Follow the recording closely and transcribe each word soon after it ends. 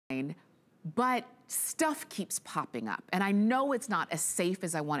but stuff keeps popping up. And I know it's not as safe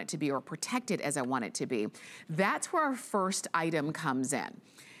as I want it to be or protected as I want it to be. That's where our first item comes in.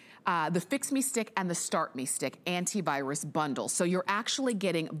 The Fix Me Stick and the Start Me Stick antivirus bundle. So you're actually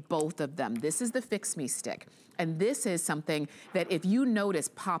getting both of them. This is the Fix Me Stick. And this is something that if you notice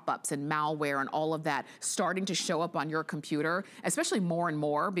pop-ups and malware and all of that starting to show up on your computer, especially more and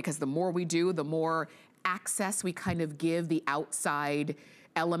more, because the more we do, the more access we kind of give the outside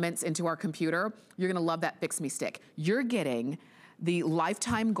elements into our computer, you're gonna love that Fix Me Stick. You're getting the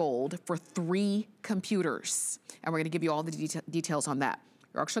lifetime gold for 3 computers. And we're gonna give you all the details on that.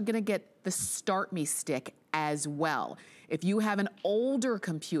 You're actually gonna get the Start Me Stick as well. If you have an older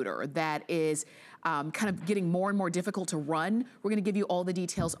computer that is kind of getting more and more difficult to run, we're gonna give you all the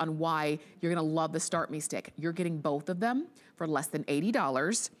details on why you're gonna love the Start Me Stick. You're getting both of them for less than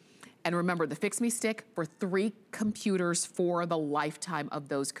 $80. And remember, the Fix Me Stick for 3 computers for the lifetime of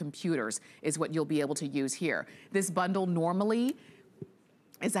those computers is what you'll be able to use here. This bundle normally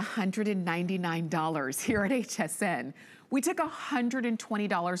is $199 here at HSN. We took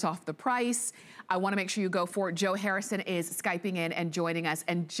 $120 off the price. I wanna make sure you go for it. Joe Harrison is Skyping in and joining us.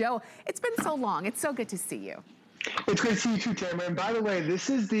 And Joe, it's been so long. It's so good to see you. It's great to see you too, Tamara. And by the way, this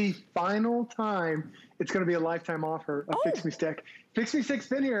is the final time it's going to be a lifetime offer of Fix Me Stick. Fix Me Stick's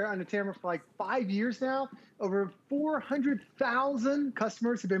been here on the Tamara for like 5 years now. Over 400,000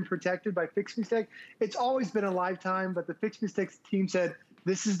 customers have been protected by Fix Me Stick. It's always been a lifetime, but the Fix Me Stick team said,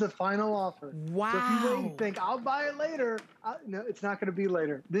 this is the final offer. Wow. So if you wait and think, I'll buy it later, no, it's not going to be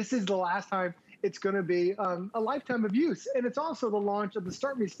later. This is the last time it's going to be a lifetime of use. And it's also the launch of the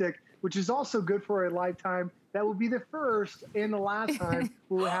Start Me Stick, which is also good for a lifetime. That will be the first and the last time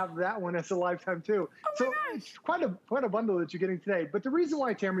we'll have that one as a lifetime too. Oh so it's quite a bundle that you're getting today. But the reason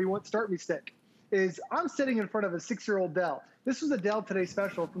why, Tamara, you want Start Me Stick is I'm sitting in front of a 6-year-old Dell. This was a Dell Today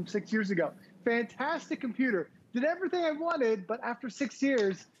special from 6 years ago. Fantastic computer. Did everything I wanted, but after 6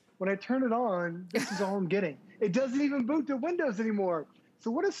 years, when I turn it on, this is all I'm getting. It doesn't even boot to Windows anymore.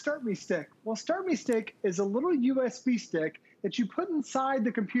 So what is Start Me Stick? Well, Start Me Stick is a little USB stick that you put inside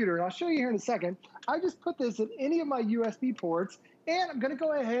the computer. And I'll show you here in a second. I just put this in any of my USB ports, and I'm gonna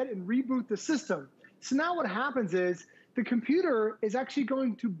go ahead and reboot the system. So now what happens is the computer is actually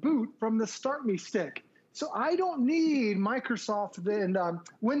going to boot from the Start Me Stick. So I don't need Microsoft and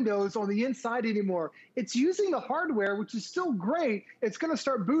Windows on the inside anymore. It's using the hardware, which is still great. It's gonna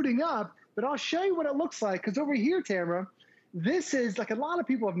start booting up, but I'll show you what it looks like, because over here, Tamara, this is, like a lot of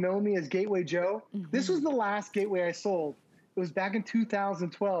people have known me as Gateway Joe. This was the last gateway I sold. It was back in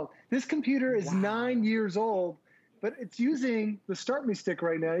 2012. This computer is 9 years old, but it's using the Start Me Stick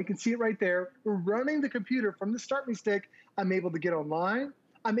right now. You can see it right there. We're running the computer from the Start Me Stick. I'm able to get online.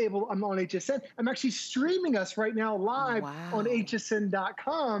 I'm on HSN. I'm actually streaming us right now live on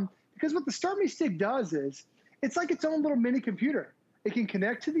hsn.com, because what the Start Me Stick does is, it's like its own little mini computer. It can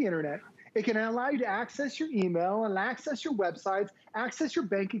connect to the internet. It can allow you to access your email and access your websites, access your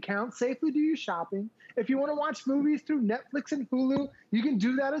bank account, safely do your shopping. If you want to watch movies through Netflix and Hulu, you can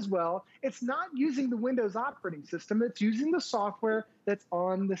do that as well. It's not using the Windows operating system. It's using the software that's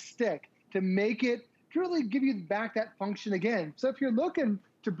on the stick to make it, to really give you back that function again. So if you're looking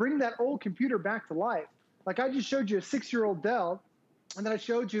to bring that old computer back to life, like I just showed you a 6-year-old Dell, and then I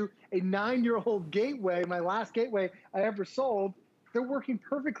showed you a 9-year-old Gateway, my last Gateway I ever sold. They're working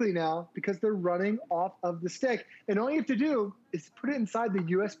perfectly now because they're running off of the stick. And all you have to do is put it inside the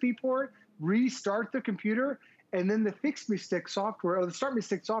USB port, restart the computer, and then the Fix Me Stick software, or the Start Me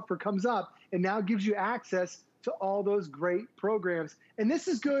Stick software, comes up and now gives you access to all those great programs. And this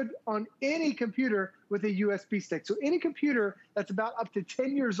is good on any computer with a USB stick. So any computer that's about up to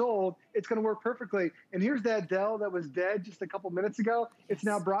 10 years old, it's gonna work perfectly. And here's that Dell that was dead just a couple minutes ago. It's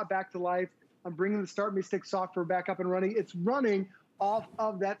now brought back to life. I'm bringing the Start Me Stick software back up and running. It's running off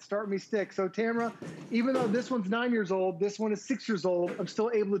of that Start Me Stick. So Tamara, even though this one's 9 years old, this one is 6 years old, I'm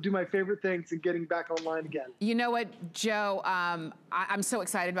still able to do my favorite things and getting back online again. You know what, Joe, I'm so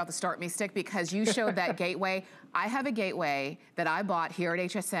excited about the Start Me Stick because you showed that gateway. I have a gateway that I bought here at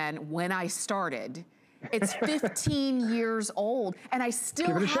HSN when I started. It's 15 years old, and I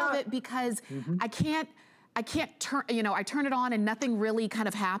still have it because I can't turn, I turn it on and nothing really kind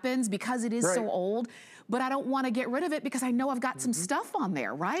of happens because it is so old, but I don't want to get rid of it because I know I've got some stuff on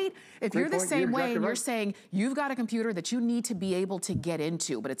there, right? If you're the same way and you're saying you've got a computer that you need to be able to get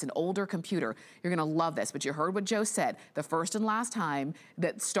into, but it's an older computer, you're gonna love this. But you heard what Joe said, the first and last time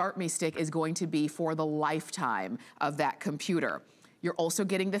that Start Me Stick is going to be for the lifetime of that computer. You're also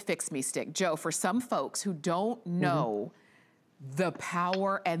getting the Fix Me Stick. Joe, for some folks who don't know the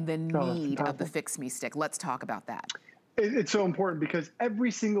power and the need of the Fix Me Stick, let's talk about that. It's so important because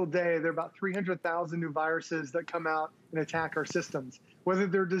every single day there are about 300,000 new viruses that come out and attack our systems. Whether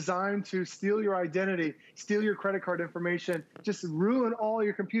they're designed to steal your identity, steal your credit card information, just ruin all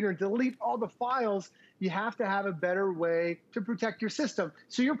your computer and delete all the files, you have to have a better way to protect your system.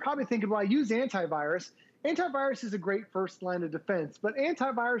 So you're probably thinking, well, I use antivirus. Antivirus is a great first line of defense, but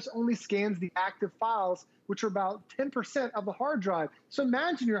antivirus only scans the active files, which are about 10% of the hard drive. So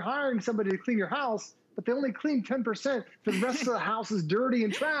imagine you're hiring somebody to clean your house, but they only clean 10%. The rest of the house is dirty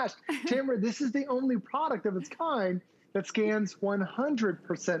and trashed. Tamara, this is the only product of its kind that scans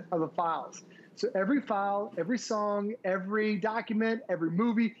 100% of the files. So every file, every song, every document, every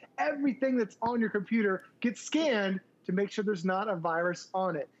movie, everything that's on your computer gets scanned to make sure there's not a virus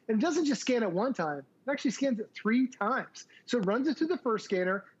on it. And it doesn't just scan it one time, it actually scans it 3 times. So it runs it through the first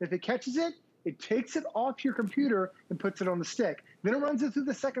scanner. If it catches it, it takes it off your computer and puts it on the stick. Then it runs it through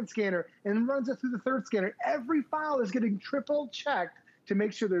the second scanner and then runs it through the third scanner. Every file is getting triple checked to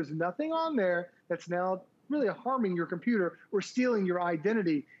make sure there's nothing on there that's now really harming your computer or stealing your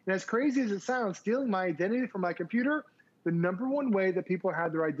identity. And as crazy as it sounds, stealing my identity from my computer, the #1 way that people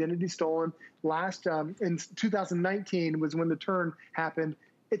had their identity stolen last in 2019 was when the turn happened.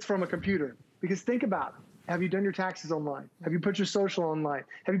 It's from a computer. Because think about it. Have you done your taxes online? Have you put your social online?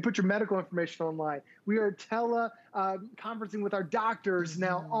 Have you put your medical information online? We are conferencing with our doctors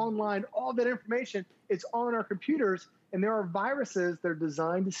now online. All that information is on our computers, and there are viruses that are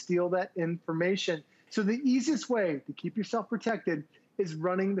designed to steal that information. So the easiest way to keep yourself protected is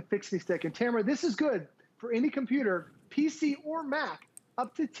running the Fix Me Stick. And Tamara, this is good for any computer, PC or Mac,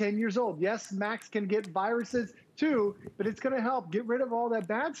 up to 10 years old. Yes, Macs can get viruses too, but it's going to help get rid of all that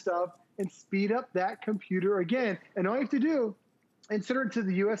bad stuff and speed up that computer again. And all you have to do, insert it to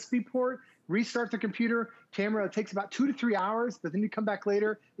the USB port, restart the computer. Tamara, it takes about 2 to 3 hours, but then you come back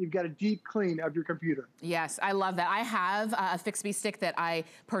later, you've got a deep clean of your computer. Yes, I love that. I have a Fix Me Stick that I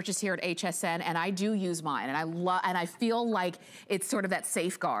purchased here at HSN, and I do use mine, and I feel like it's sort of that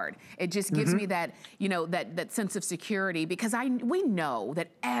safeguard. It just gives me that, you know, that sense of security, because we know that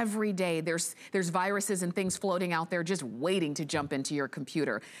every day there's viruses and things floating out there just waiting to jump into your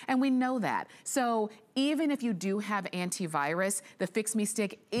computer, and we know that. So even if you do have antivirus, the Fix Me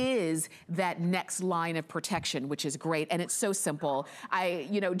Stick is that next line of protection, which is great, and it's so simple.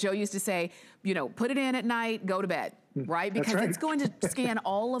 Joe used to say, put it in at night, go to bed, right? Because it's going to scan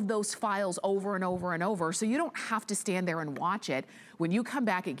all of those files over and over and over, so you don't have to stand there and watch it. When you come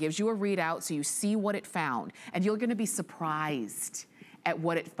back, it gives you a readout, so you see what it found, and you're gonna be surprised at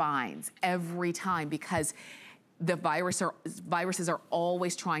what it finds every time, because the viruses are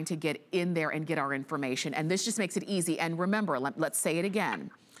always trying to get in there and get our information, and this just makes it easy. And remember, let's say it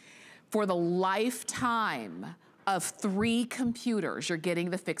again. For the lifetime of 3 computers, you're getting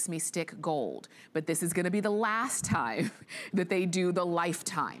the Fix Me Stick Gold. But this is gonna be the last time that they do the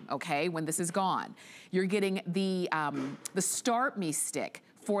lifetime, okay, when this is gone. You're getting the Start Me Stick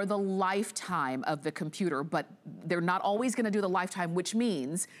for the lifetime of the computer, but they're not always gonna do the lifetime, which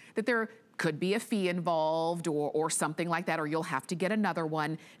means that there could be a fee involved or something like that, or you'll have to get another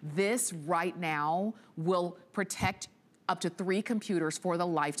one. This right now will protect up to 3 computers for the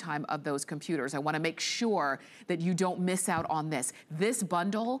lifetime of those computers. I wanna make sure that you don't miss out on this. This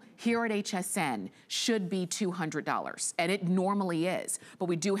bundle here at HSN should be $200, and it normally is, but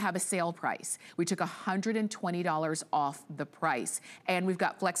we do have a sale price. We took $120 off the price, and we've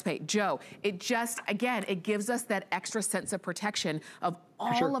got FlexPay. Joe, it just, again, it gives us that extra sense of protection of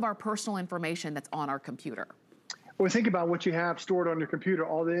all of our personal information that's on our computer. Well, think about what you have stored on your computer,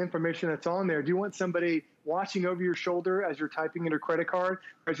 all the information that's on there. Do you want somebody watching over your shoulder as you're typing in your credit card,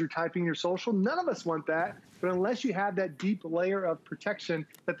 or as you're typing your social? None of us want that. But unless you have that deep layer of protection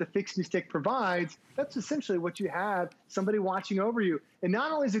that the Fix Me Stick provides, that's essentially what you have, somebody watching over you. And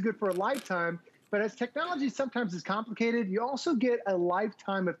not only is it good for a lifetime, but as technology sometimes is complicated, you also get a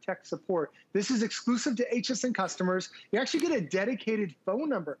lifetime of tech support. This is exclusive to HSN customers. You actually get a dedicated phone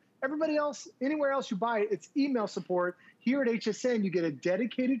number. Everybody else, anywhere else you buy it, it's email support. Here at HSN, you get a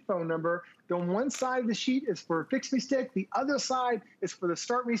dedicated phone number. On one side of the sheet is for Fix Me Stick. The other side is for the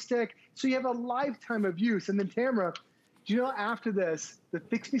Start Me Stick. So you have a lifetime of use. And then Tamara, do you know after this, the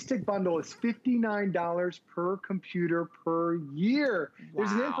Fix Me Stick bundle is $59 per computer per year. Wow.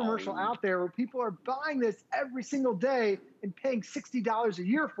 There's an infomercial out there where people are buying this every single day and paying $60 a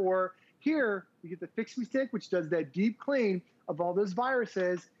year for. Here, you get the Fix Me Stick, which does that deep clean of all those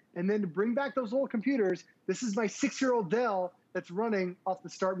viruses. And then to bring back those old computers, this is my 6-year-old Dell that's running off the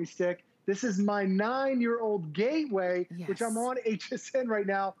Start Me Stick. This is my 9-year-old Gateway, which I'm on HSN right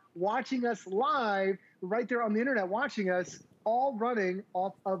now, watching us live, right there on the internet, watching us, all running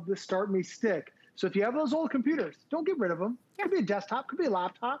off of the Start Me Stick. So if you have those old computers, don't get rid of them. It could be a desktop, could be a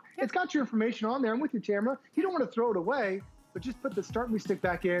laptop. It's got your information on there. I'm with you, Tamara. You don't want to throw it away, but just put the Start Me Stick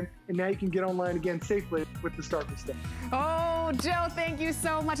back in, and now you can get online again safely with the Start Me Stick. Oh, Joe, thank you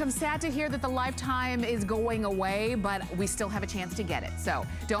so much. I'm sad to hear that the lifetime is going away, but we still have a chance to get it. So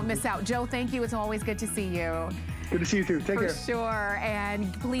don't miss out. Joe, thank you. It's always good to see you. Good to see you too. Take care. For sure,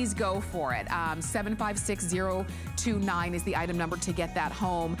 and please go for it. 756029 is the item number to get that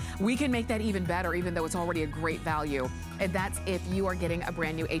home. We can make that even better, even though it's already a great value. And that's if you are getting a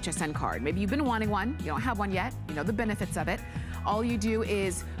brand new HSN card. Maybe you've been wanting one, you don't have one yet, you know the benefits of it. All you do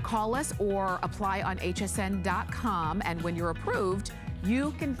is call us or apply on hsn.com, and when you're approved,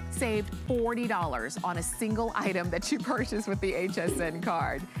 you can save $40 on a single item that you purchase with the HSN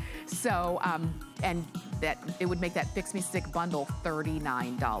card. So, and that it would make that Fix Me Stick bundle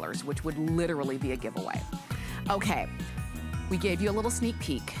 $39, which would literally be a giveaway. Okay, we gave you a little sneak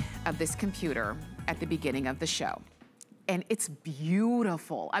peek of this computer at the beginning of the show. And it's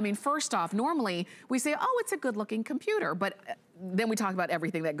beautiful. I mean, first off, normally we say, oh, it's a good looking computer, but then we talk about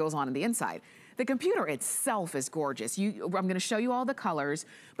everything that goes on the inside. The computer itself is gorgeous. I'm gonna show you all the colors,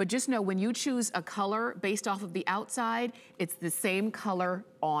 but just know when you choose a color based off of the outside, it's the same color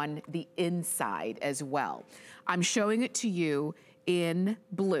on the inside as well. I'm showing it to you in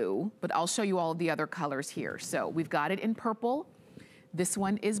blue, but I'll show you all of the other colors here. So we've got it in purple. This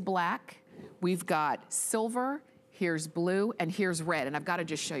one is black. We've got silver, here's blue, and here's red. And I've got to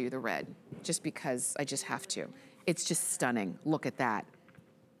just show you the red, just because I just have to. It's just stunning. Look at that.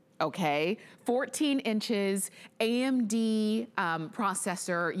 Okay, 14 inches, AMD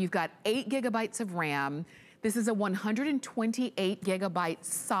processor. You've got 8 gigabytes of RAM. This is a 128 gigabyte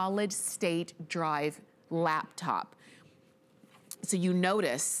solid state drive laptop. So you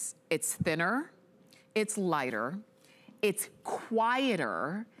notice it's thinner, it's lighter, it's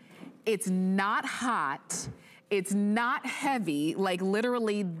quieter, it's not hot, it's not heavy. Like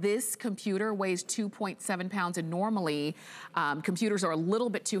literally this computer weighs 2.7 pounds, and normally computers are a little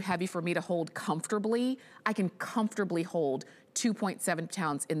bit too heavy for me to hold comfortably. I can comfortably hold 2.7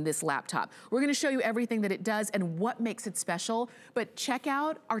 pounds in this laptop. We're gonna show you everything that it does and what makes it special, but check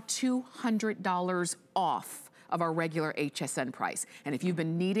out our $200 off of our regular HSN price. And if you've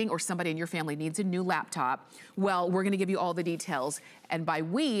been needing, or somebody in your family needs a new laptop, well, we're gonna give you all the details. And by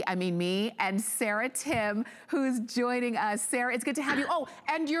we, I mean me and Sarah Tim, who's joining us. Sarah, it's good to have you. Oh,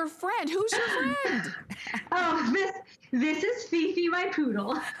 and your friend, who's your friend? Oh, this is Fifi, my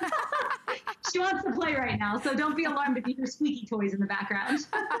poodle. She wants to play right now, so don't be alarmed if you hear squeaky toys in the background.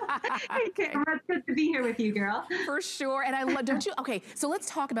 Okay. It's good to be here with you, girl. For sure, and I love, don't you? Okay, so let's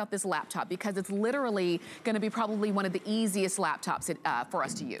talk about this laptop, because it's literally gonna be probably one of the easiest laptops for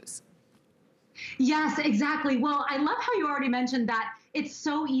us to use. Yes, exactly. Well, I love how you already mentioned that it's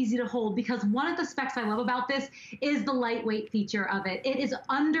so easy to hold, because one of the specs I love about this is the lightweight feature of it. It is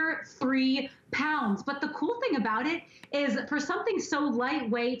under 3 pounds. But the cool thing about it is, for something so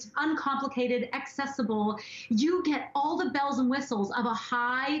lightweight, uncomplicated, accessible, you get all the bells and whistles of a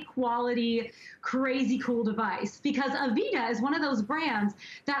high quality, crazy cool device. Because Aveda is one of those brands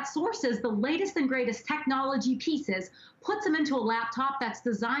that sources the latest and greatest technology pieces, puts them into a laptop that's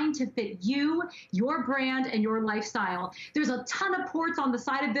designed to fit you, your brand, and your lifestyle. There's a ton of ports on the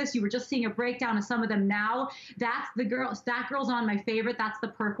side of this. You were just seeing a breakdown of some of them now. That's the girl, that girl's on my favorite. That's the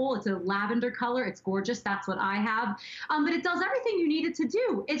purple. It's a lavender color. It's gorgeous. That's what I have. But it does everything you need it to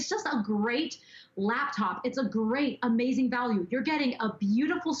do. It's just a great laptop. It's a great, amazing value. You're getting a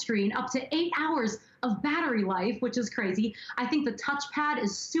beautiful screen, up to 8 hours of battery life, which is crazy. I think the touchpad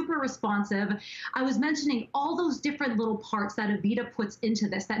is super responsive. I was mentioning all those different little parts that Aveda puts into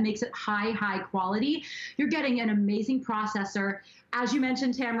this that makes it high quality. You're getting an amazing processor. As you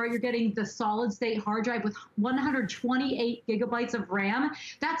mentioned, Tamara, you're getting the solid state hard drive with 128 gigabytes of RAM.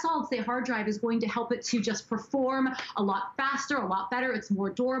 That solid state hard drive is going to help it to just perform a lot faster, a lot better. It's more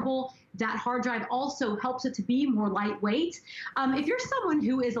durable. That hard drive also helps it to be more lightweight. If you're someone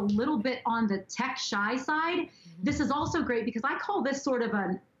who is a little bit on the tech shy side, this is also great, because I call this sort of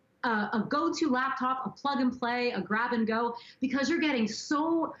a go-to laptop, a plug and play, a grab and go, because you're getting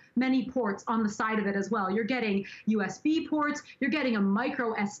so many ports on the side of it as well. You're getting USB ports, you're getting a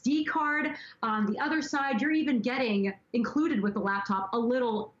micro SD card on the other side. You're even getting, included with the laptop, a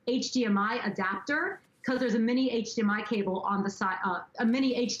little HDMI adapter, because there's a mini HDMI cable on the side, a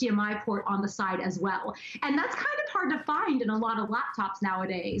mini HDMI port on the side as well. And that's kind of hard to find in a lot of laptops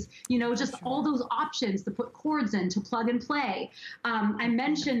nowadays. You know, just all those options to put cords in, to plug and play. I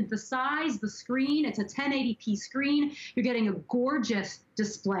mentioned the size, the screen. It's a 1080p screen. You're getting a gorgeous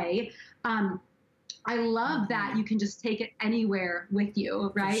display. I love that you can just take it anywhere with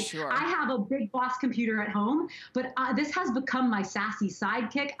you, right? For sure. I have a big boss computer at home, but this has become my sassy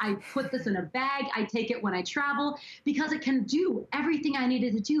sidekick. I put this in a bag. I take it when I travel because it can do everything I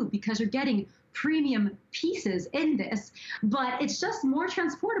needed to do, because you're getting premium pieces in this, but it's just more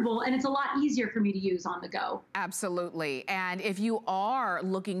transportable and it's a lot easier for me to use on the go. Absolutely. And if you are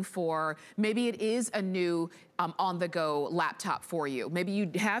looking for, maybe it is a new on-the-go laptop for you. Maybe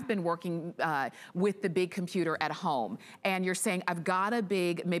you have been working with the big computer at home and you're saying, I've got a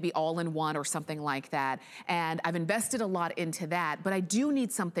big, maybe all-in-one or something like that, and I've invested a lot into that, but I do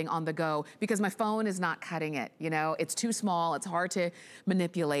need something on the go because my phone is not cutting it. You know, it's too small, it's hard to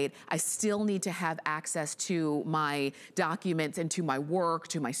manipulate. I still need to have access to my documents and to my work,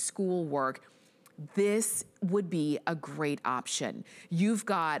 to my school work. This would be a great option. You've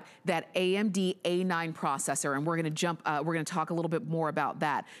got that AMD A9 processor, and we're gonna talk a little bit more about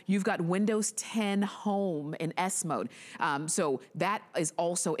that. You've got Windows 10 Home in S mode. So that is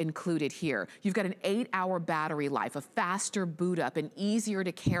also included here. You've got an 8-hour battery life, a faster boot up, and easier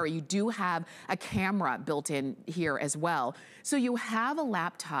to carry. You do have a camera built in here as well. So you have a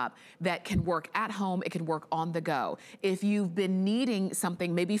laptop that can work at home, it can work on the go. If you've been needing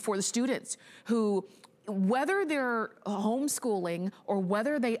something maybe for the students who, whether they're homeschooling or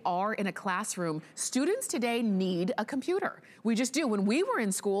whether they are in a classroom, students today need a computer. We just do. When we were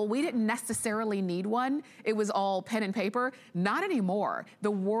in school, we didn't necessarily need one. It was all pen and paper. Not anymore.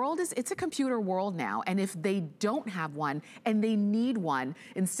 The world it's a computer world now. And if they don't have one and they need one,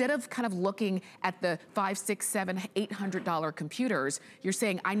 instead of kind of looking at the $500, $600, $700, $800 computers, you're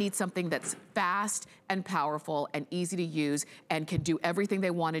saying, I need something that's fast and powerful and easy to use and can do everything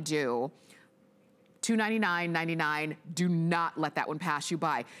they want to do. $299.99, do not let that one pass you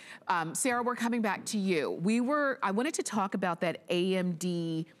by. Sarah, we're coming back to you. I wanted to talk about that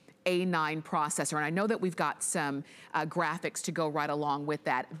AMD A9 processor, and I know that we've got some graphics to go right along with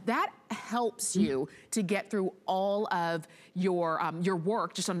that. That helps you to get through all of your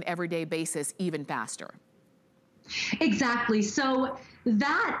work just on an everyday basis even faster. Exactly. So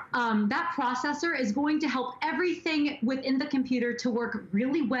that processor is going to help everything within the computer to work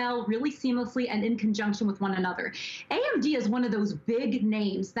really well, really seamlessly, and in conjunction with one another. AMD is one of those big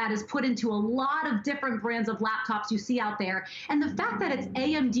names that is put into a lot of different brands of laptops you see out there. And the fact that it's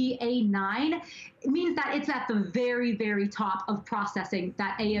AMD A9, it means that it's at the very, very top of processing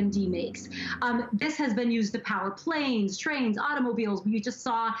that AMD makes. This has been used to power planes, trains, automobiles. You just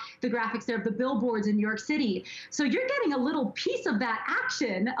saw the graphics there of the billboards in New York City. So you're getting a little piece of that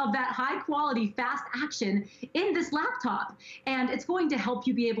action, of that high quality, fast action in this laptop. And it's going to help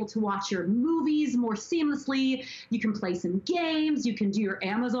you be able to watch your movies more seamlessly. You can play some games. You can do your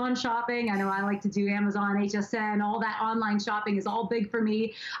Amazon shopping. I know I like to do Amazon, HSN, all that online shopping is all big for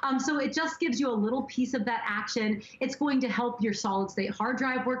me. So it just gives you a little piece of that action. It's going to help your solid state hard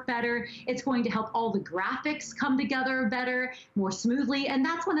drive work better. It's going to help all the graphics come together better, more smoothly. And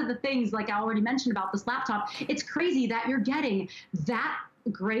that's one of the things, like I already mentioned about this laptop, it's crazy that you're getting that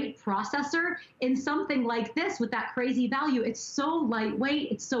great processor in something like this with that crazy value. It's so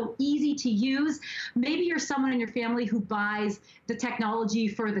lightweight, it's so easy to use. Maybe you're someone in your family who buys the technology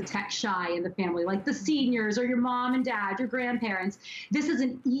for the tech shy in the family, like the seniors or your mom and dad, your grandparents. This is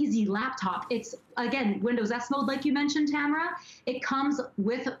an easy laptop. It's, again, Windows S mode, like you mentioned, Tamara. It comes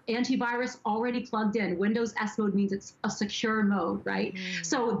with antivirus already plugged in. Windows S mode means it's a secure mode, right?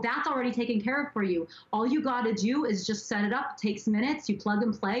 So that's already taken care of for you. All you got to do is just set it up, takes minutes, you plug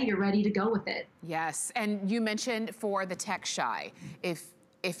and play, you're ready to go with it. Yes, and you mentioned for the tech shy,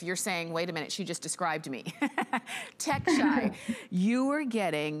 if you're saying, wait a minute, she just described me. Tech shy, you are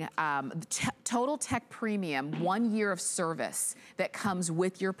getting Total Tech Premium, 1 year of service that comes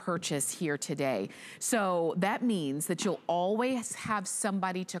with your purchase here today. So that means that you'll always have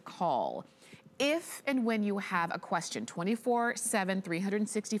somebody to call if and when you have a question, 24/7,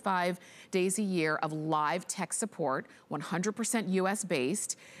 365 days a year of live tech support, 100% US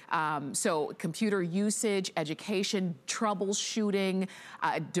based. So computer usage, education, troubleshooting,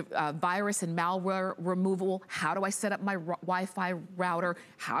 virus and malware removal. How do I set up my Wi-Fi router?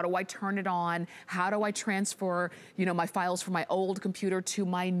 How do I turn it on? How do I transfer, my files from my old computer to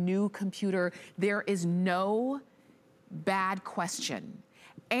my new computer? There is no bad question.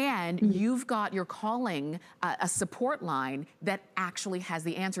 And you're calling a support line that actually has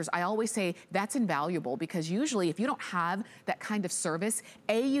the answers. I always say that's invaluable because usually if you don't have that kind of service,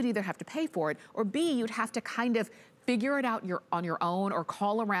 A, you'd either have to pay for it, or B, you'd have to kind of figure it out on your own or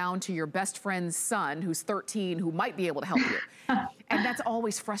call around to your best friend's son who's 13 who might be able to help you. And that's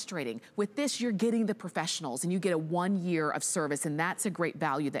always frustrating. With this, you're getting the professionals and you get a 1 year of service, and that's a great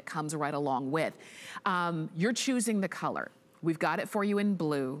value that comes right along with. You're choosing the color. We've got it for you in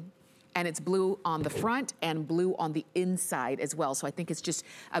blue. And it's blue on the front and blue on the inside as well. So I think it's just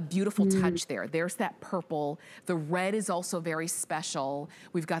a beautiful touch there. There's that purple. The red is also very special.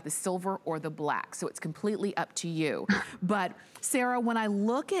 We've got the silver or the black. So it's completely up to you. But Sarah, when I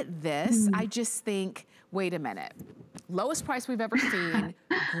look at this, I just think, wait a minute. Lowest price we've ever seen,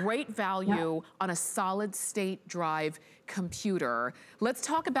 great value on a solid state drive computer. Let's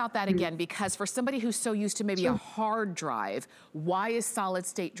talk about that again, because for somebody who's so used to maybe a hard drive, why is solid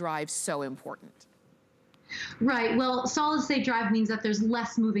state drive so important? Right. Well, solid state drive means that there's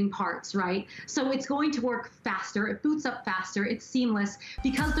less moving parts, right? So it's going to work faster. It boots up faster. It's seamless.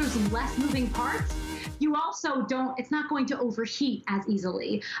 Because there's less moving parts, you also it's not going to overheat as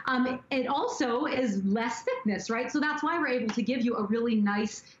easily. It also is less thickness, right? So that's why we're able to give you a really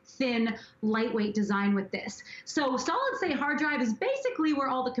nice, thin, lightweight design with this. So solid state hard drive is basically where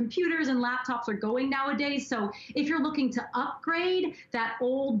all the computers and laptops are going nowadays. So if you're looking to upgrade that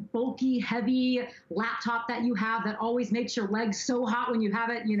old, bulky, heavy laptop that you have that always makes your legs so hot when you have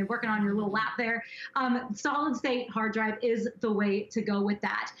it, working on your little lap there, solid state hard drive is the way to go with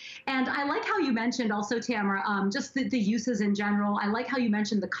that. And I like how you mentioned also, Tamara, just the uses in general. I like how you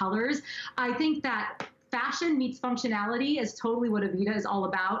mentioned the colors. I think that fashion meets functionality is totally what Aveda is all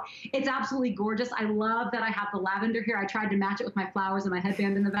about. It's absolutely gorgeous. I love that I have the lavender here. I tried to match it with my flowers and my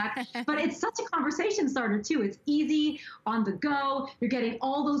headband in the back, but it's such a conversation starter too. It's easy on the go. You're getting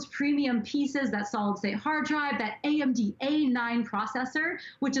all those premium pieces, that solid state hard drive, that AMD A9 processor,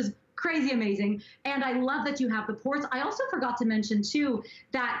 which is crazy amazing. And I love that you have the ports. I also forgot to mention too,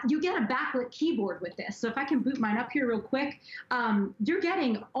 that you get a backlit keyboard with this. So if I can boot mine up here real quick, you're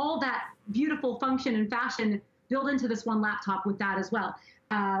getting all that beautiful function and fashion built into this one laptop with that as well.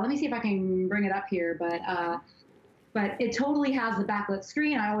 Let me see if I can bring it up here, but it totally has the backlit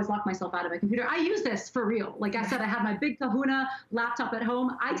screen. I always lock myself out of my computer. I use this for real. Like I said, I have my big Kahuna laptop at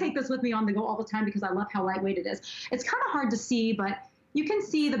home. I take this with me on the go all the time because I love how lightweight it is. It's kind of hard to see, but you can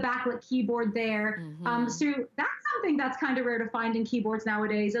see the backlit keyboard there. So that's something that's kind of rare to find in keyboards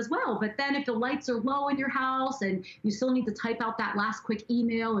nowadays as well. But then if the lights are low in your house and you still need to type out that last quick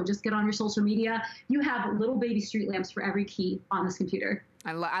email or just get on your social media, you have little baby street lamps for every key on this computer.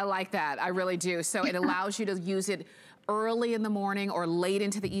 I like that. I really do. So it allows you to use it early in the morning or late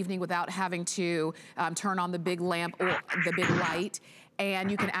into the evening without having to turn on the big lamp or the big light.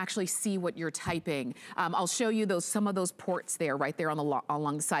 And you can actually see what you're typing. I'll show you some of those ports there, right there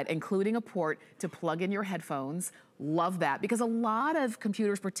along the side, including a port to plug in your headphones. Love that, because a lot of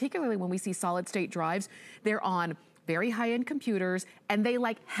computers, particularly when we see solid state drives, they're on very high-end computers and they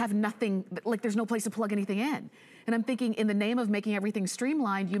have nothing, there's no place to plug anything in. And I'm thinking, in the name of making everything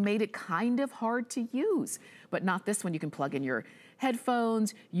streamlined, you made it kind of hard to use, but not this one. You can plug in your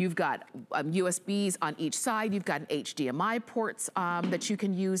headphones. You've got USBs on each side. You've got an HDMI ports that you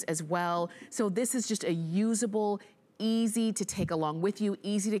can use as well. So this is just a usable, easy to take along with you,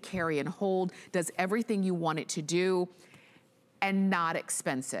 easy to carry and hold, does everything you want it to do, and not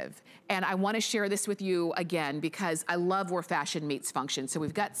expensive. And I wanna share this with you again, because I love where fashion meets function. So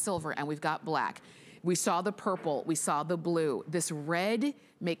we've got silver and we've got black. We saw the purple, we saw the blue. This red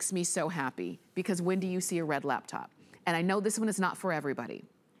makes me so happy, because when do you see a red laptop? And I know this one is not for everybody,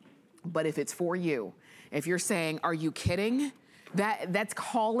 but if it's for you, if you're saying, are you kidding? That's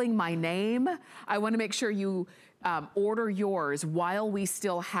calling my name. I wanna make sure you order yours while we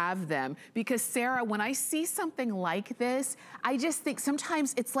still have them. Because Sarah, when I see something like this, I just think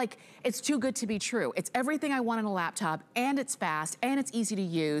sometimes it's too good to be true. It's everything I want in a laptop, and it's fast, and it's easy to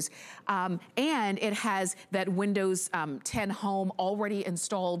use, and it has that Windows 10 Home already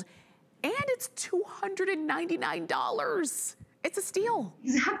installed, and it's $299. It's a steal.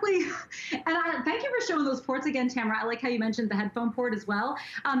 Exactly. And thank you for showing those ports again, Tamara. I like how you mentioned the headphone port as well.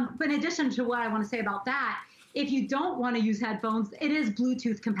 But in addition to what I want to say about that, if you don't want to use headphones, it is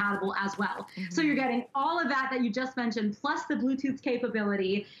Bluetooth compatible as well. So you're getting all of that you just mentioned, plus the Bluetooth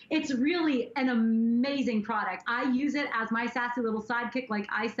capability. It's really an amazing product. I use it as my sassy little sidekick, like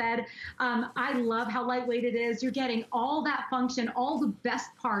I said. I love how lightweight it is. You're getting all that function, all the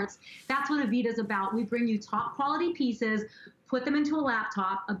best parts. That's what Aveda is about. We bring you top quality pieces, put them into a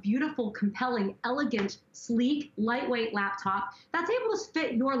laptop, a beautiful, compelling, elegant, sleek, lightweight laptop that's able to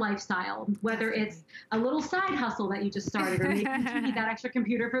fit your lifestyle, whether it's a little side hustle that you just started, or maybe you need that extra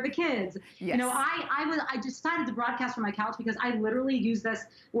computer for the kids. Yes. You know, I decided to broadcast from my couch because I literally use this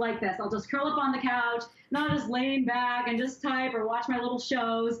like this. I'll just curl up on the couch, not just laying back and just type or watch my little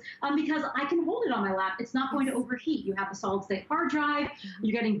shows, because I can hold it on my lap. It's not going to overheat. You have a solid state hard drive.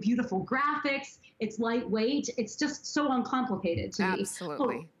 You're getting beautiful graphics. It's lightweight. It's just so uncomplicated to me.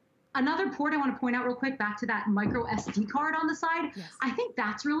 Absolutely. Another port I want to point out real quick, back to that micro SD card on the side. Yes. I think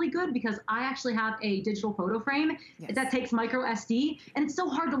that's really good because I actually have a digital photo frame that takes micro SD, and it's so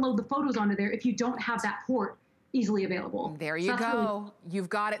hard to load the photos onto there if you don't have that port easily available. There you go. You've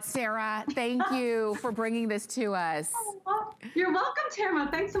got it, Sarah. Thank you for bringing this to us. You're welcome, Tamara.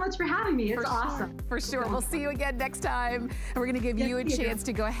 Thanks so much for having me. It's awesome. For sure. We'll see you again next time. And we're going to give you a chance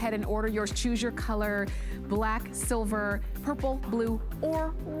to go ahead and order yours. Choose your color: black, silver, purple, blue,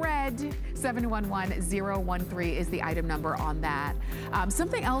 or red. 711013 is the item number on that.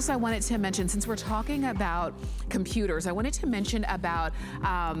 Something else I wanted to mention, since we're talking about computers, I wanted to mention about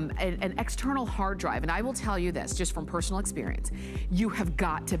an external hard drive. And I will tell you this, just from personal experience, you have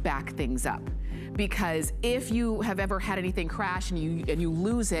got to back things up, because if you have ever had anything crash and you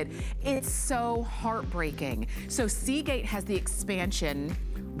lose it, it's so heartbreaking. So Seagate has the expansion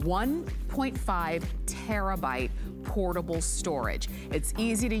 1.5 terabyte portable storage. It's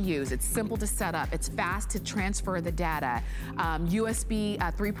easy to use, it's simple to set up, it's fast to transfer the data, USB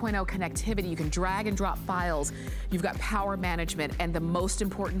 3.0 connectivity, you can drag and drop files, you've got power management, and the most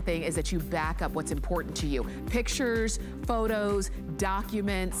important thing is that you back up what's important to you. Pictures, photos,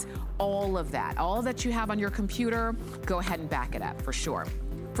 documents, all of that. All that you have on your computer, go ahead and back it up for sure.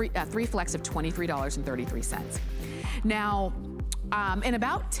 Three flex of $23.33. Now, in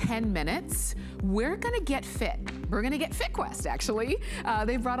about 10 minutes, we're gonna get fit. We're gonna get FitQuest, actually.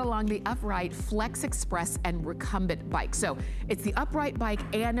 They brought along the upright Flex Express and recumbent bike. So it's the upright bike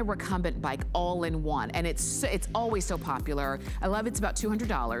and a recumbent bike all in one. And it's always so popular. I love it's about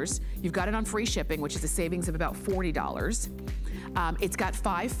 $200. You've got it on free shipping, which is a savings of about $40. It's got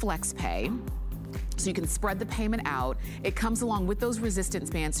 5 flex pay, so you can spread the payment out. It comes along with those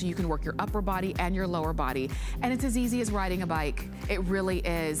resistance bands so you can work your upper body and your lower body. And it's as easy as riding a bike. It really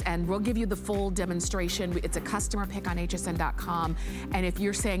is. And we'll give you the full demonstration. It's a customer pick on hsn.com. And if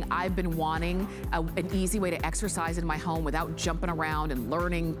you're saying, I've been wanting an easy way to exercise in my home without jumping around and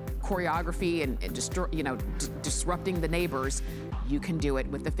learning choreography and just, you know, disrupting the neighbors, you can do it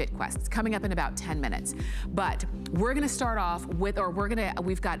with the FitQuest. It's coming up in about 10 minutes. But we're gonna start off with,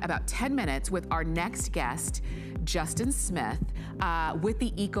 we've got about 10 minutes with our next guest, Justin Smith, with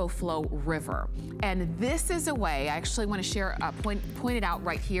the EcoFlow River. And this is a way, I actually wanna share, point it out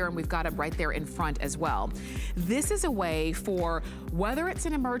right here, and we've got it right there in front as well. This is a way for, whether it's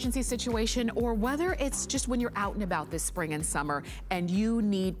an emergency situation or whether it's just when you're out and about this spring and summer and you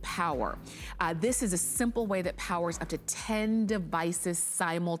need power. This is a simple way that powers up to 10 devices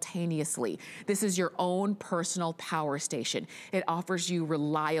simultaneously. This is your own personal power station. It offers you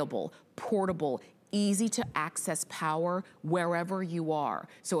reliable, portable, easy to access power wherever you are.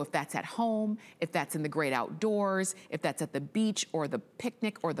 So if that's at home, if that's in the great outdoors, if that's at the beach or the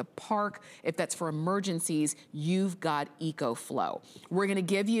picnic or the park, if that's for emergencies, you've got EcoFlow. We're gonna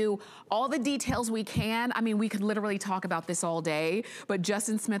give you all the details we can. I mean, we could literally talk about this all day, but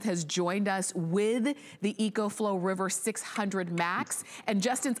Justin Smith has joined us with the EcoFlow River 600 Max. And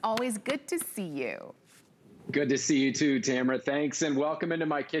Justin's always good to see you. Good to see you too, Tamara. Thanks, and welcome into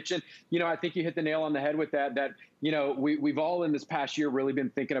my kitchen. You know, I think you hit the nail on the head with that, you know, we've all in this past year really been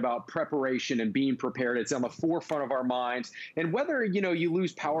thinking about preparation and being prepared. It's on the forefront of our minds. And whether, you know, you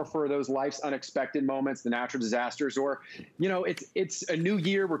lose power for those life's unexpected moments, the natural disasters, or, you know, it's a new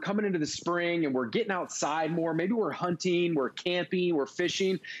year, we're coming into the spring and we're getting outside more. Maybe we're hunting, we're camping, we're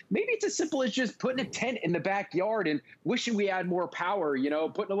fishing. Maybe it's as simple as just putting a tent in the backyard and wishing we had more power, you know,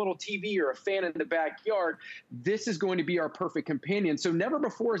 putting a little TV or a fan in the backyard. This is going to be our perfect companion. So never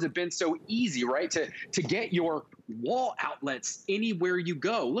before has it been so easy, right, to get your wall outlets anywhere you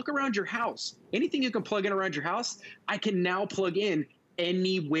go. Look around your house. Anything you can plug in around your house, I can now plug in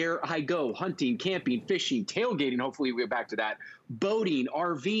anywhere I go. Hunting, camping, fishing, tailgating, hopefully we'll get back to that, boating,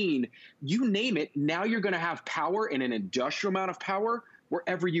 RVing, you name it. Now you're going to have power, and an industrial amount of power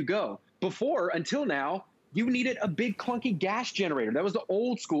wherever you go. Before, until now, you needed a big clunky gas generator. That was the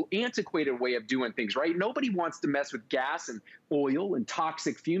old school, antiquated way of doing things, right? Nobody wants to mess with gas and oil and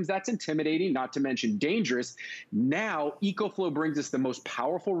toxic fumes. That's intimidating, not to mention dangerous. Now, EcoFlow brings us the most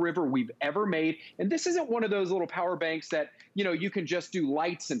powerful river we've ever made. And this isn't one of those little power banks that, you know, you can just do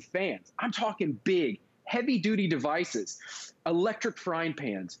lights and fans. I'm talking big, heavy-duty devices, electric frying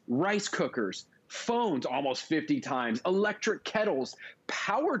pans, rice cookers, phones almost 50 times, electric kettles,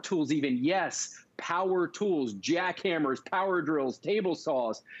 power tools even, yes, power tools, jackhammers, power drills, table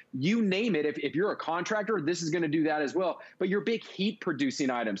saws, you name it. If you're a contractor, this is going to do that as well. But your big heat producing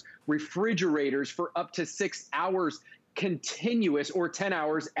items, refrigerators for up to 6 hours continuous, or 10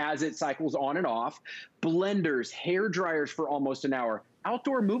 hours as it cycles on and off, blenders, hair dryers for almost an hour,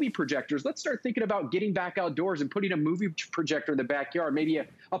 outdoor movie projectors. Let's start thinking about getting back outdoors and putting a movie projector in the backyard, maybe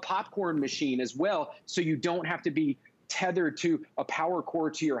a popcorn machine as well, so you don't have to be tethered to a power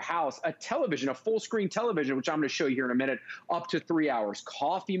cord to your house, a television, a full screen television, which I'm going to show you here in a minute, up to 3 hours.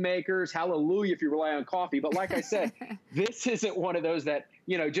 Coffee makers, hallelujah if you rely on coffee. But like I said, this isn't one of those that,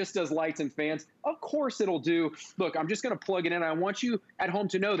 you know, just does lights and fans. Of course it'll do. Look, I'm just going to plug it in. I want you at home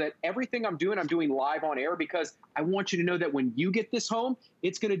to know that everything I'm doing live on air, because I want you to know that when you get this home,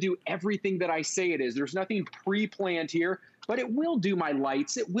 it's going to do everything that I say it is. There's nothing pre-planned here, but it will do my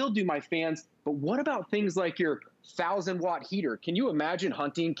lights. It will do my fans. But what about things like your 1,000-watt heater? Can you imagine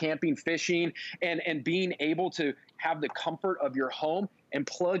hunting, camping, fishing, and being able to have the comfort of your home and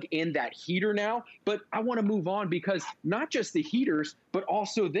plug in that heater now? But I want to move on, because not just the heaters, but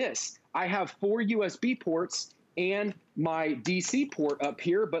also this. I have 4 USB ports and my DC port up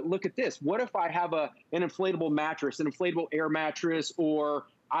here. But look at this. What if I have an inflatable mattress, an inflatable air mattress, or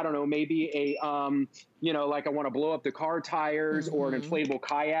I don't know, maybe a, you know, like I want to blow up the car tires, or an inflatable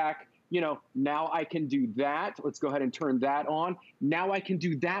kayak. You know, now I can do that. Let's go ahead and turn that on. Now I can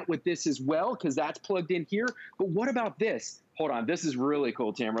do that with this as well, because that's plugged in here. But what about this? Hold on. This is really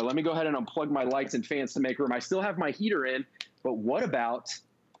cool, Tamara. Let me go ahead and unplug my lights and fans to make room. I still have my heater in, but what about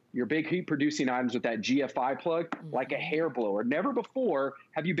your big heat producing items with that GFI plug, like a hair blower? Never before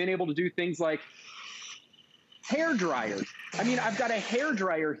have you been able to do things like hair dryers. I mean, I've got a hair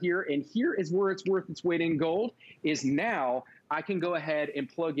dryer here, and here is where it's worth its weight in gold, is now I can go ahead and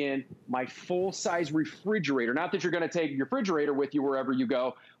plug in my full-size refrigerator. Not that you're going to take your refrigerator with you wherever you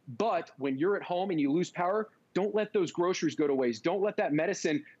go, but when you're at home and you lose power, don't let those groceries go to waste. Don't let that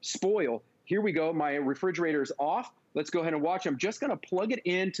medicine spoil. Here we go. My refrigerator is off. Let's go ahead and watch. I'm just going to plug it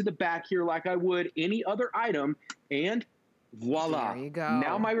into the back here like I would any other item, and voila. There you go.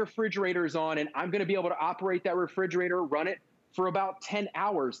 Now my refrigerator is on, and I'm going to be able to operate that refrigerator, run it for about 10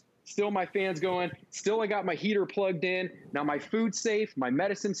 hours. Still my fan's going. Still I got my heater plugged in. Now my food's safe, my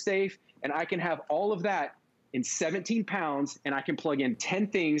medicine's safe, and I can have all of that in 17 pounds, and I can plug in 10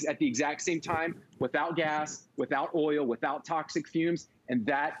 things at the exact same time without gas, without oil, without toxic fumes, and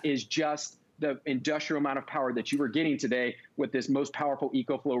that is just the industrial amount of power that you are getting today with this most powerful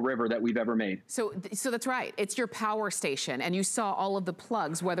EcoFlow river that we've ever made. So that's right. It's your power station, and you saw all of the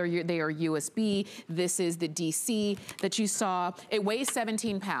plugs, whether they are USB. This is the DC that you saw. It weighs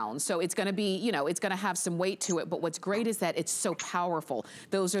 17 pounds, so it's going to be, you know, it's going to have some weight to it. But what's great is that it's so powerful.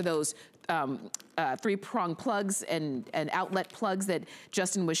 Those are those 3-prong plugs and outlet plugs that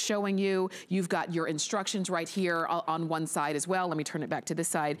Justin was showing you. You've got your instructions right here on one side as well. Let me turn it back to this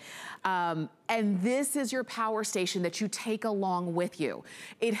side. And this is your power station that you take along with you.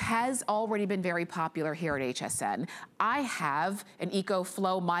 It has already been very popular here at HSN. I have an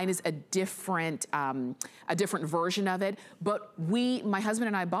EcoFlow. Mine is a different version of it, but my husband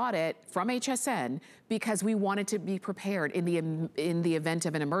and I bought it from HSN because we wanted to be prepared in the event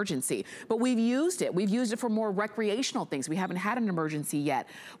of an emergency. But we've used it. We've used it for more recreational things. We haven't had an emergency yet.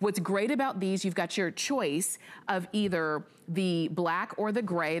 What's great about these, you've got your choice of either the black or the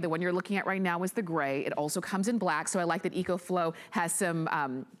gray. The one you're looking at right now is the gray. It also comes in black, so I like that EcoFlow has some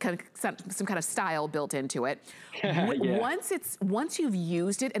kind of style built into it. Yeah. Once you've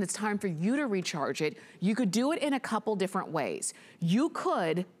used it and it's time for you to recharge it, you could do it in a couple different ways. You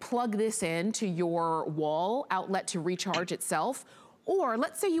could plug this into your wall outlet to recharge itself, or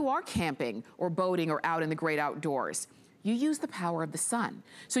let's say you are camping or boating or out in the great outdoors. You use the power of the sun.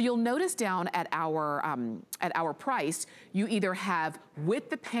 So you'll notice down at our price, you either have with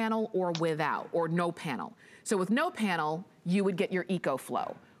the panel or without, or no panel. So with no panel, you would get your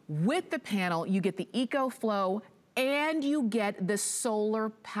EcoFlow. With the panel, you get the EcoFlow and you get the solar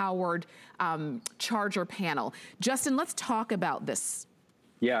powered charger panel. Justin, let's talk about this.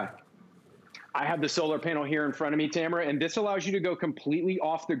 Yeah. I have the solar panel here in front of me, Tamara, and this allows you to go completely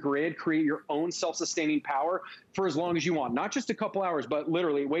off the grid, create your own self-sustaining power for as long as you want. Not just a couple hours, but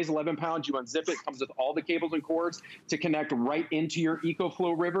literally it weighs 11 pounds. You unzip it, comes with all the cables and cords to connect right into your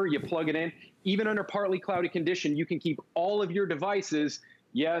EcoFlow river. You plug it in. Even under partly cloudy condition, you can keep all of your devices,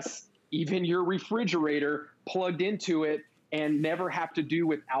 yes, even your refrigerator, plugged into it and never have to do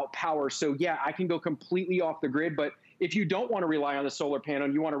without power. So yeah, I can go completely off the grid, but If you don't want to rely on the solar panel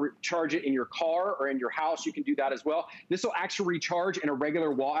and you want to recharge it in your car or in your house, you can do that as well. This will actually recharge in a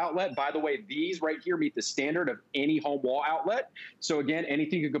regular wall outlet. By the way, these right here meet the standard of any home wall outlet. So again,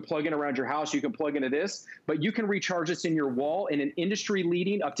 anything you could plug in around your house, you can plug into this, but you can recharge this in your wall in an industry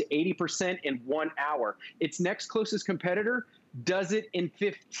leading up to 80% in 1 hour. Its next closest competitor does it in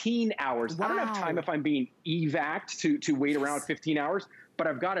 15 hours. Wow. I don't have time if I'm being evac'd to wait around 15 hours, but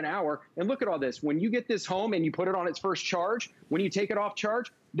I've got an hour. And look at all this. When you get this home and you put it on its first charge, when you take it off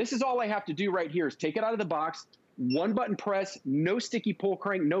charge, this is all I have to do right here is take it out of the box, one button press, no sticky pull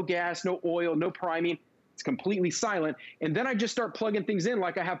crank, no gas, no oil, no priming. It's completely silent. And then I just start plugging things in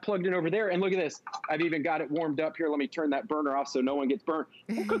like I have plugged in over there. And look at this. I've even got it warmed up here. Let me turn that burner off so no one gets burnt.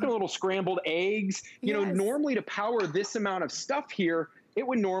 I'm cooking a little scrambled eggs. You know, normally to power this amount of stuff here, it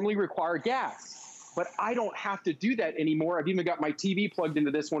would normally require gas. But I don't have to do that anymore. I've even got my TV plugged into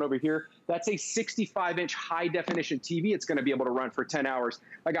this one over here. That's a 65-inch high-definition TV. It's going to be able to run for 10 hours.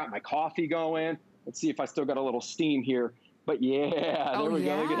 I got my coffee going. Let's see if I still got a little steam here. But yeah, there we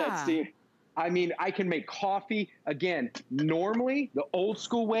go. Look at that steam. I mean, I can make coffee. Again, normally the old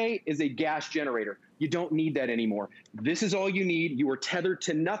school way is a gas generator. You don't need that anymore. This is all you need. You are tethered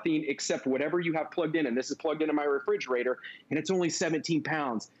to nothing except whatever you have plugged in. And this is plugged into my refrigerator, and it's only 17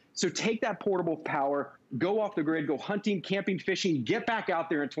 pounds. So take that portable power, go off the grid, go hunting, camping, fishing, get back out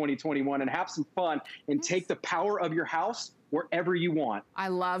there in 2021 and have some fun and take the power of your house wherever you want. I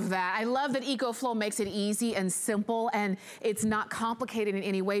love that. I love that EcoFlow makes it easy and simple, and it's not complicated in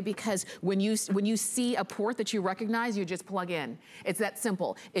any way, because when you see a port that you recognize, you just plug in. It's that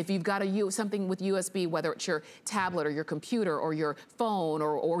simple. If you've got something with USB, whether it's your tablet or your computer or your phone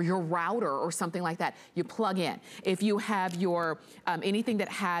or your router or something like that, you plug in. If you have your anything that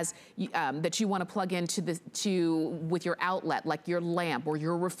has that you want to plug into with your outlet, like your lamp or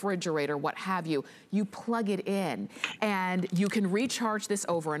your refrigerator, what have you, you plug it in. And you can recharge this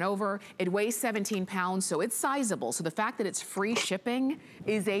over and over. It weighs 17 pounds, so it's sizable. So the fact that it's free shipping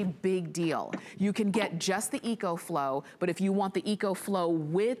is a big deal. You can get just the EcoFlow, but if you want the EcoFlow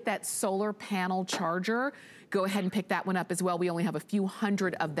with that solar panel charger, go ahead and pick that one up as well. We only have a few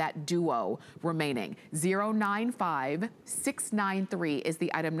hundred of that duo remaining. 095693 is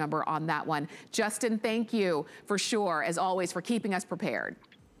the item number on that one. Justin, thank you for sure, as always, for keeping us prepared.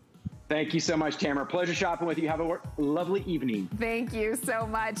 Thank you so much, Tamara. Pleasure shopping with you. Have a lovely evening. Thank you so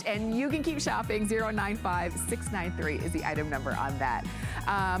much. And you can keep shopping. 095693 is the item number on that.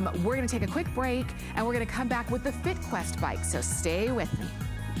 We're going to take a quick break, and we're going to come back with the FitQuest bike. So stay with me.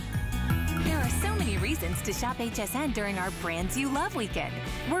 There are so many reasons to shop HSN during our Brands You Love weekend.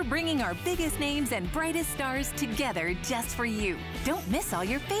 We're bringing our biggest names and brightest stars together just for you. Don't miss all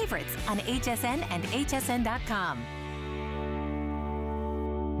your favorites on HSN and hsn.com.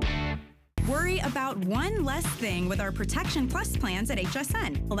 Worry about one less thing with our Protection Plus plans at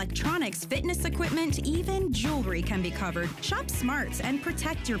HSN. Electronics, fitness equipment, even jewelry can be covered. Shop smart and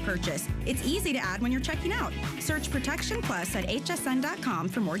protect your purchase. It's easy to add when you're checking out. Search Protection Plus at hsn.com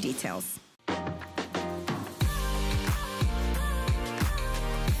for more details.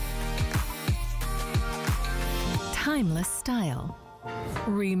 Timeless style,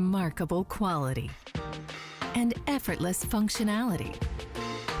 remarkable quality, and effortless functionality.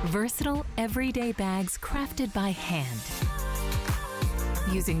 Versatile, everyday bags crafted by hand.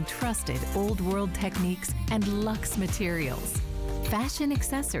 Using trusted old world techniques and luxe materials. Fashion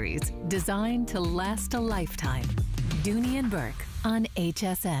accessories designed to last a lifetime. Dooney & Burke on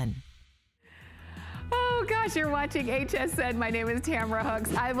HSN. Oh gosh, you're watching HSN. My name is Tamara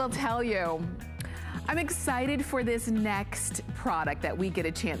Hooks. I will tell you, I'm excited for this next product that we get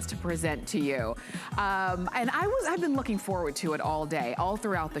a chance to present to you. And I've been looking forward to it all day, all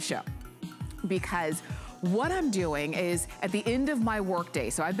throughout the show, because what I'm doing is at the end of my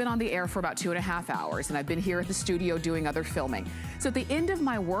workday, so I've been on the air for about 2.5 hours, and I've been here at the studio doing other filming. So at the end of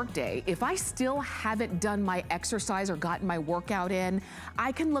my workday, if I still haven't done my exercise or gotten my workout in,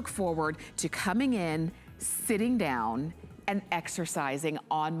 I can look forward to coming in, sitting down, and exercising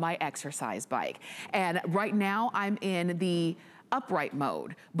on my exercise bike. And right now I'm in the upright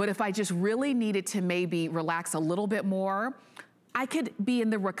mode, but if I just really needed to maybe relax a little bit more, I could be in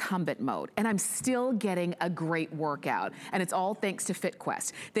the recumbent mode, and I'm still getting a great workout. And it's all thanks to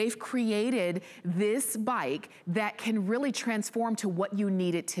FitQuest. They've created this bike that can really transform to what you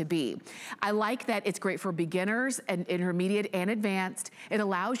need it to be. I like that it's great for beginners and intermediate and advanced. It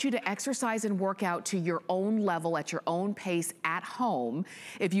allows you to exercise and work out to your own level at your own pace at home.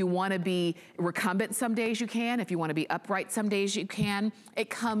 If you want to be recumbent some days you can. If you want to be upright some days you can. It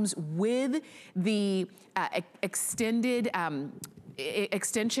comes with the extended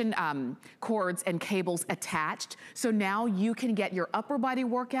extension cords and cables attached. So now you can get your upper body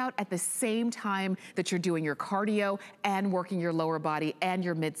workout at the same time that you're doing your cardio and working your lower body and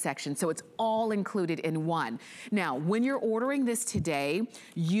your midsection. So it's all included in one. Now, when you're ordering this today,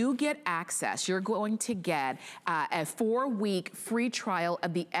 you get access. You're going to get a 4-week free trial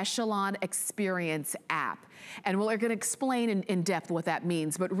of the Echelon Experience app. And we're gonna explain in depth what that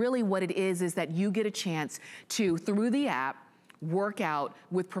means, but really what it is that you get a chance to, through the app, work out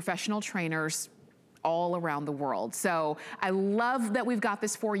with professional trainers all around the world. So I love that we've got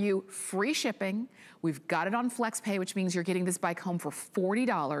this for you, free shipping. We've got it on FlexPay, which means you're getting this bike home for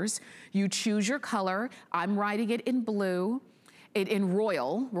 $40. You choose your color. I'm riding it in blue. In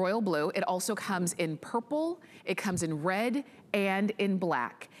royal blue. It also comes in purple, it comes in red, and in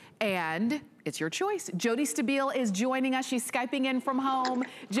black. And it's your choice. Jody Stabile is joining us. She's Skyping in from home.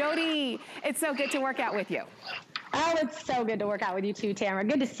 Jody, it's so good to work out with you. Oh, it's so good to work out with you too, Tamara.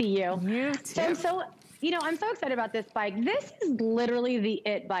 Good to see you. You too. So, I'm so excited about this bike. This is literally the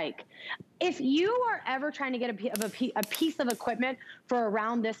it bike. If you are ever trying to get a piece of equipment for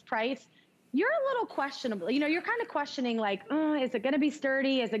around this price, you're a little questionable. You're kind of questioning like, is it going to be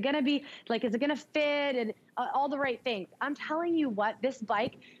sturdy? Is it going to be like, is it going to fit? And all the right things. I'm telling you what, this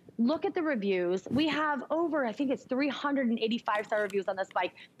bike, look at the reviews. We have over, I think it's 385-star reviews on this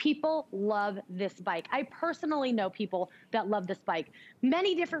bike. People love this bike. I personally know people that love this bike.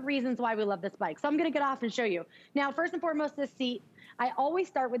 Many different reasons why we love this bike. So I'm going to get off and show you. Now, first and foremost, this seat. I always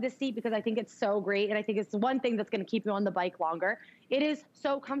start with this seat because I think it's so great, and I think it's one thing that's going to keep you on the bike longer. It is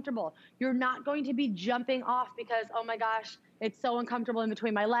so comfortable. You're not going to be jumping off because, oh my gosh, it's so uncomfortable in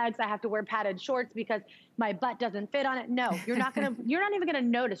between my legs. I have to wear padded shorts because my butt doesn't fit on it. No, you're not even going to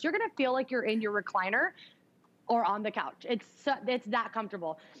notice. You're going to feel like you're in your recliner or on the couch. It's that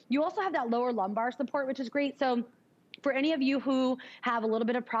comfortable. You also have that lower lumbar support, which is great. So for any of you who have a little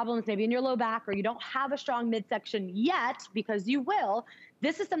bit of problems, maybe in your low back, or you don't have a strong midsection yet, because you will,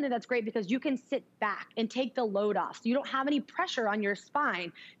 this is something that's great because you can sit back and take the load off. So you don't have any pressure on your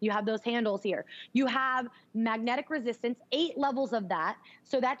spine. You have those handles here. You have magnetic resistance, 8 levels of that.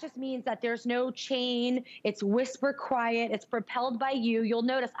 So that just means that there's no chain. It's whisper quiet. It's propelled by you. You'll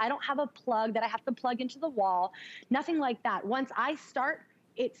notice I don't have a plug that I have to plug into the wall. Nothing like that. Once I start,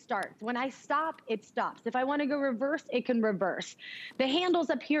 it starts. When I stop, it stops. If I want to go reverse, it can reverse. The handles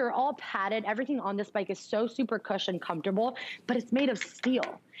up here are all padded. Everything on this bike is so super cushioned, comfortable, but it's made of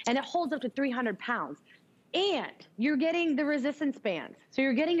steel and it holds up to 300 pounds. And you're getting the resistance bands. So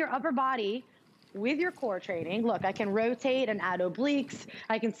you're getting your upper body with your core training. Look, I can rotate and add obliques.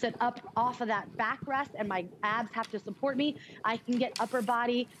 I can sit up off of that backrest and my abs have to support me. I can get upper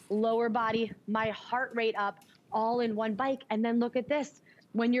body, lower body, my heart rate up all in one bike. And then look at this.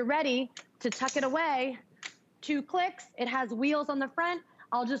 When you're ready to tuck it away, 2 clicks, it has wheels on the front.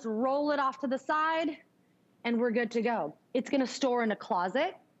 I'll just roll it off to the side and we're good to go. It's gonna store in a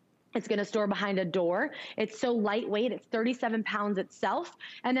closet. It's gonna store behind a door. It's so lightweight, it's 37 pounds itself.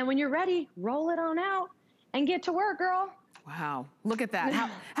 And then when you're ready, roll it on out and get to work, girl. Wow, look at that.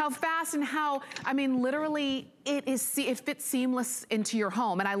 How fast and how, I mean, literally it fits seamless into your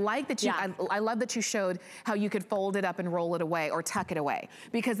home. And I like that you, I love that you showed how you could fold it up and roll it away or tuck it away,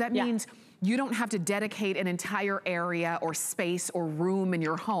 because that means you don't have to dedicate an entire area or space or room in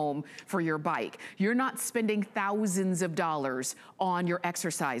your home for your bike. You're not spending thousands of dollars on your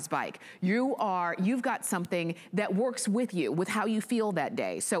exercise bike. You've got something that works with you, with how you feel that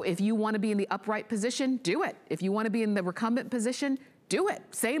day. So if you wanna be in the upright position, do it. If you wanna be in the recumbent position, do it,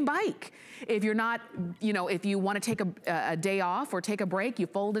 same bike. If you're not, if you wanna take a day off or take a break, you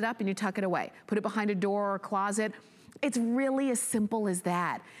fold it up and you tuck it away. Put it behind a door or a closet. It's really as simple as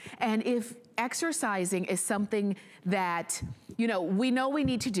that. And if exercising is something that, we know we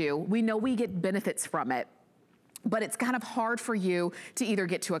need to do, we know we get benefits from it, but it's kind of hard for you to either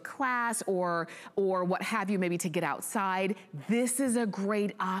get to a class or what have you, maybe to get outside, this is a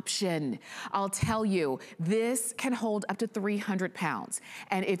great option. I'll tell you, this can hold up to 300 pounds.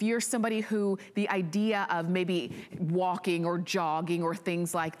 And if you're somebody who the idea of maybe walking or jogging or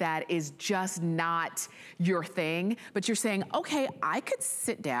things like that is just not your thing, but you're saying, okay, I could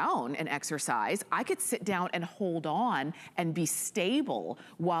sit down and exercise. I could sit down and hold on and be stable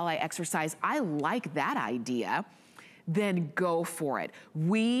while I exercise. I like that idea. Then go for it.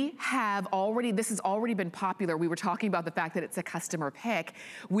 This has already been popular. We were talking about the fact that it's a customer pick.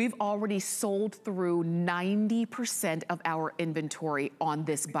 We've already sold through 90% of our inventory on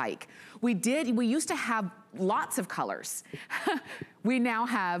this bike. We used to have lots of colors. We now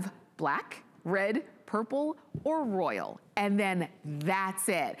have black, red, purple, or Royal, and then that's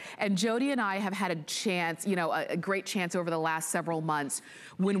it. And Jody and I have had a chance, you know, a great chance over the last several months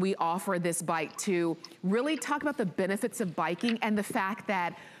when we offer this bike to really talk about the benefits of biking and the fact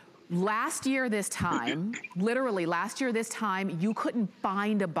that last year this time, literally last year this time, you couldn't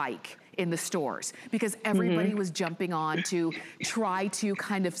find a bike in the stores because everybody was jumping on to try to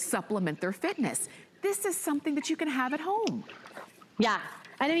kind of supplement their fitness. This is something that you can have at home. Yeah.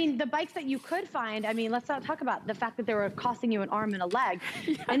 And I mean, the bikes that you could find, I mean, let's not talk about the fact that they were costing you an arm and a leg.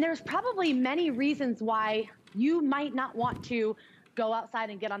 Yeah. And there's probably many reasons why you might not want to go outside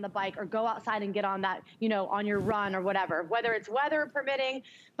and get on the bike or go outside and get on that, you know, on your run or whatever, whether it's weather permitting,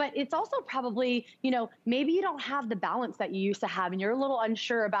 but it's also probably, you know, maybe you don't have the balance that you used to have and you're a little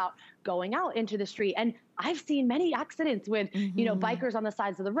unsure about going out into the street. And I've seen many accidents with, you know, bikers on the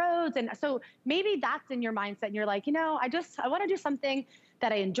sides of the roads. And so maybe that's in your mindset and you're like, you know, I want to do something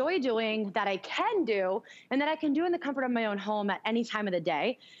that I enjoy doing, that I can do, and that I can do in the comfort of my own home at any time of the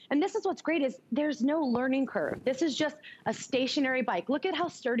day. And this is what's great is there's no learning curve. This is just a stationary bike. Look at how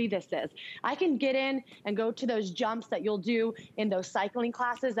sturdy this is. I can get in and go to those jumps that you'll do in those cycling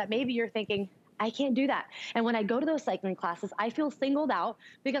classes that maybe you're thinking, I can't do that. And when I go to those cycling classes, I feel singled out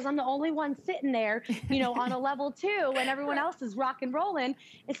because I'm the only one sitting there, you know, on a level 2 and everyone else is rock and rolling.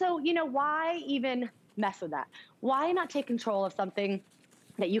 And so, you know, why even mess with that? Why not take control of something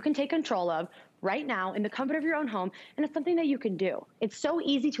that you can take control of right now in the comfort of your own home, and it's something that you can do. It's so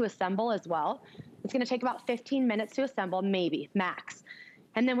easy to assemble as well. It's gonna take about 15 minutes to assemble, maybe, max.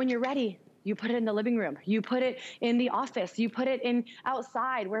 And then when you're ready, you put it in the living room, you put it in the office, you put it in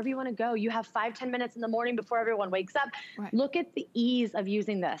outside, wherever you wanna go. You have 5-10 minutes in the morning before everyone wakes up. Right. Look at the ease of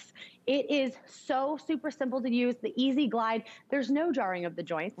using this. It is so super simple to use, the easy glide. There's no jarring of the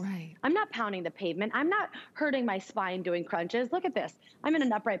joints. Right. I'm not pounding the pavement. I'm not hurting my spine doing crunches. Look at this. I'm in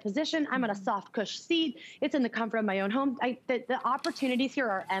an upright position. I'm on a soft cush seat. It's in the comfort of my own home. The opportunities here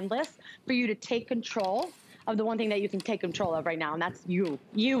are endless for you to take control of the one thing that you can take control of right now, and that's your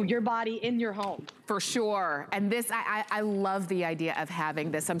body in your home. For sure. And this, I love the idea of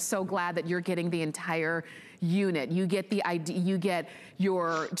having this. I'm so glad that you're getting the entire unit. You get the idea, you get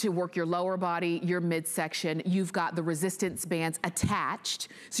to work your lower body, your midsection. You've got the resistance bands attached,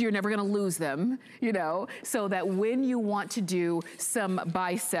 so you're never gonna lose them, you know, so that when you want to do some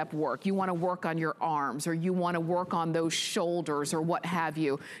bicep work, you wanna work on your arms, or you wanna work on those shoulders, or what have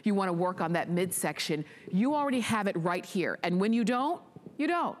you, you wanna work on that midsection, you already have it right here. And when you don't, you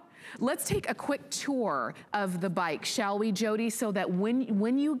don't. Let's take a quick tour of the bike, shall we, Jody? So that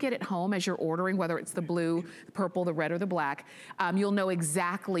when you get it home, as you're ordering, whether it's the blue, the purple, the red, or the black, you'll know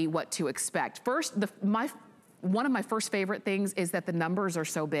exactly what to expect. First, one of my first favorite things is that the numbers are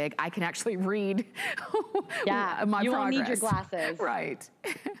so big, I can actually read my you progress. won't need your glasses. Right.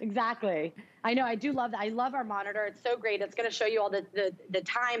 Exactly. I know, I do love that. I love our monitor. It's so great. It's gonna show you all the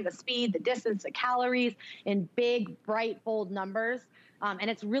time, the speed, the distance, the calories in big, bright, bold numbers.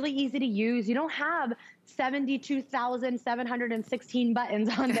 And it's really easy to use. You don't have 72,716 buttons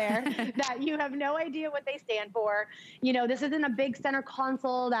on there that you have no idea what they stand for. You know, this isn't a big center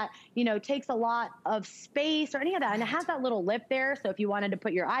console that, you know, takes a lot of space or any of that. And it has that little lip there. So if you wanted to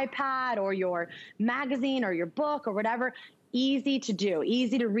put your iPad or your magazine or your book or whatever, easy to do,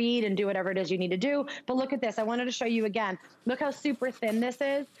 easy to read and do whatever it is you need to do. But look at this. I wanted to show you again. Look how super thin this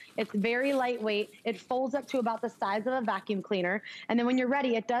is. It's very lightweight. It folds up to about the size of a vacuum cleaner. And then when you're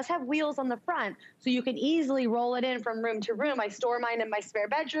ready, it does have wheels on the front, so you can easily roll it in from room to room. I store mine in my spare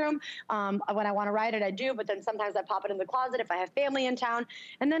bedroom. When I want to ride it, I do, but then sometimes I pop it in the closet if I have family in town.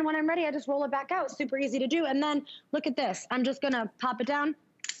 And then when I'm ready, I just roll it back out. Super easy to do. And then look at this. I'm just going to pop it down.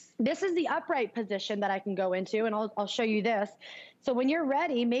 This is the upright position that I can go into, and I'll show you this. So when you're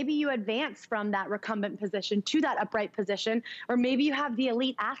ready, maybe you advance from that recumbent position to that upright position, or maybe you have the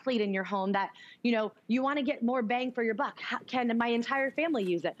elite athlete in your home that, you know, you want to get more bang for your buck. Can my entire family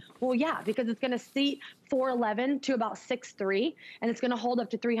use it? Well, yeah, because it's going to seat 4'11" to about 6'3", and it's going to hold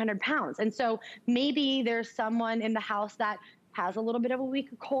up to 300 pounds. And so maybe there's someone in the house that has a little bit of a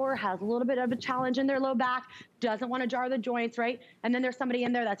weaker core, has a little bit of a challenge in their low back, doesn't want to jar the joints, right? And then there's somebody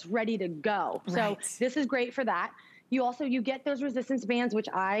in there that's ready to go. Right. So this is great for that. You get those resistance bands, which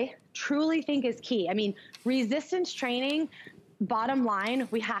I truly think is key. I mean, resistance training, bottom line,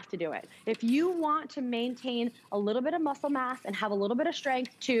 we have to do it. If you want to maintain a little bit of muscle mass and have a little bit of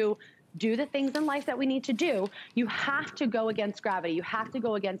strength to do the things in life that we need to do, you have to go against gravity. You have to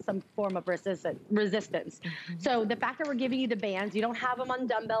go against some form of resistance. Mm-hmm. So the fact that we're giving you the bands, you don't have them on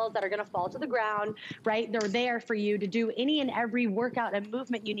dumbbells that are going to fall to the ground, right? They're there for you to do any and every workout and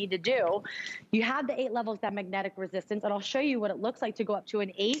movement you need to do. You have the 8 levels, that magnetic resistance, and I'll show you what it looks like to go up to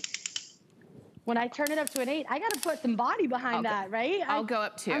an 8. when I turn it up to an 8, I got to put some body behind that, right? I'll go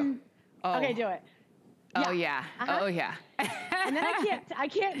up 2. Okay, do it. Yeah. Oh yeah. Oh yeah. And then I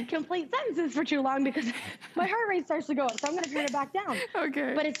can't complete sentences for too long because my heart rate starts to go up. So I'm going to turn it back down.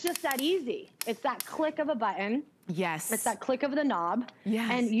 Okay. But it's just that easy. It's that click of a button. Yes. It's that click of the knob.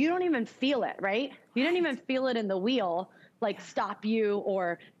 Yes. And you don't even feel it, right? You don't even feel it in the wheel, like stop you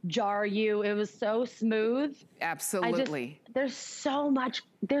or jar you. It was so smooth. Absolutely. There's so much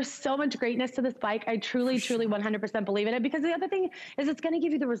greatness to this bike. I truly 100% believe in it, because the other thing is it's going to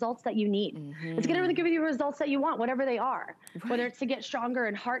give you the results that you need. It's going to give you the results that you want, whatever they are, whether it's to get stronger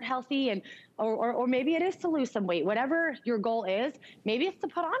and heart healthy, and or maybe it is to lose some weight. Whatever your goal is, maybe it's to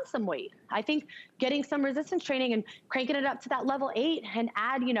put on some weight. I think getting some resistance training and cranking it up to that level 8 and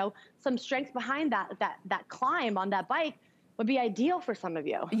add, you know, some strength behind that climb on that bike would be ideal for some of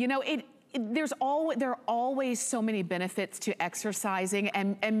you. You know, there are always so many benefits to exercising,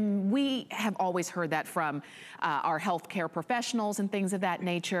 and we have always heard that from our healthcare professionals and things of that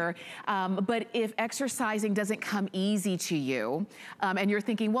nature. But if exercising doesn't come easy to you, and you're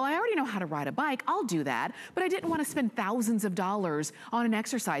thinking, well, I already know how to ride a bike, I'll do that, but I didn't want to spend thousands of dollars on an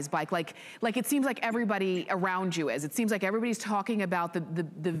exercise bike, like it seems like everybody around you is. It seems like everybody's talking about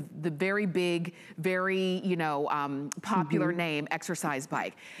the very big, very, you know, popular name exercise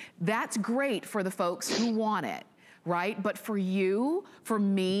bike. That's great for the folks who want it, right? But for you, for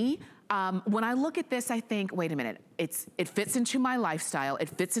me, when I look at this, I think, wait a minute, it fits into my lifestyle, it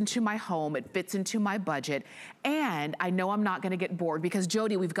fits into my home, it fits into my budget, and I know I'm not gonna get bored, because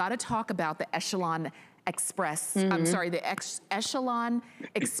Jody, we've gotta talk about the Echelon Express, I'm sorry, the Echelon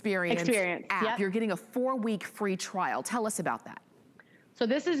Experience app. Yep. You're getting a 4-week free trial. Tell us about that. So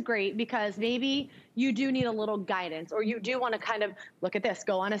this is great because maybe you do need a little guidance, or you do want to kind of look at this,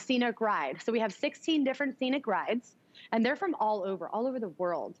 go on a scenic ride. So we have 16 different scenic rides, and they're from all over the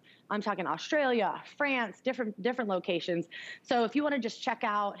world. I'm talking Australia, France, different locations. So if you want to just check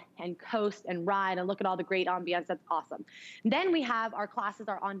out and coast and ride and look at all the great ambience, that's awesome. Then we have our classes,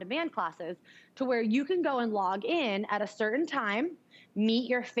 our on-demand classes, to where you can go and log in at a certain time, meet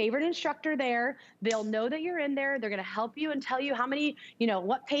your favorite instructor there. They'll know that you're in there. They're going to help you and tell you how many, you know,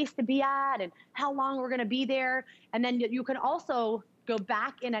 what pace to be at and how long we're going to be there. And then you can also go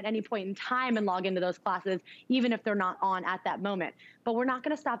back in at any point in time and log into those classes, even if they're not on at that moment. But we're not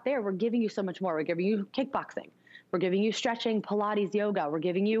going to stop there. We're giving you so much more. We're giving you kickboxing. We're giving you stretching, Pilates, yoga. We're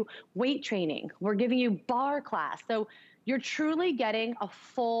giving you weight training. We're giving you bar class. So you're truly getting a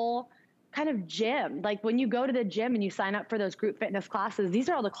full kind of gym. Like when you go to the gym and you sign up for those group fitness classes, these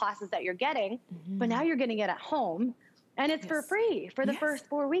are all the classes that you're getting, but now you're getting it at home, and it's for free for the first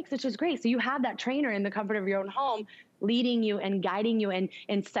 4 weeks, which is great. So you have that trainer in the comfort of your own home, leading you and guiding you and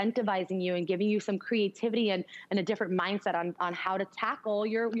incentivizing you and giving you some creativity and a different mindset on how to tackle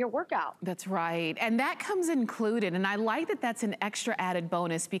your workout. That's right. And that comes included. And I like that that's an extra added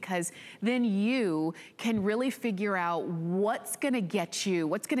bonus, because then you can really figure out what's going to get you,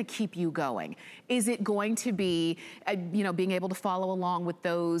 what's going to keep you going. Is it going to be, you know, being able to follow along with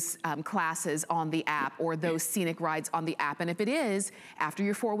those classes on the app, or those scenic rides on the app? And if it is, after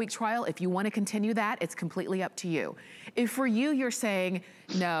your 4-week trial, if you want to continue that, it's completely up to you. If for you, you're saying,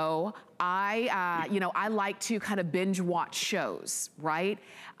 no, you know, I like to kind of binge watch shows, right?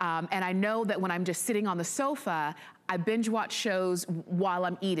 And I know that when I'm just sitting on the sofa, I binge watch shows while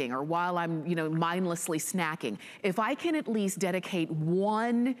I'm eating or while I'm, you know, mindlessly snacking. If I can at least dedicate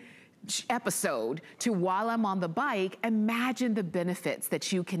one episode to while I'm on the bike, imagine the benefits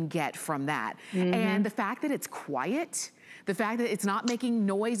that you can get from that. And the fact that it's quiet, the fact that it's not making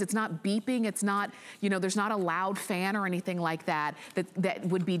noise, it's not beeping, it's not, you know, there's not a loud fan or anything like that that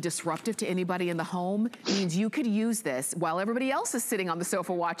would be disruptive to anybody in the home, means you could use this while everybody else is sitting on the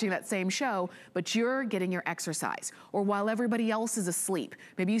sofa watching that same show, but you're getting your exercise. Or while everybody else is asleep.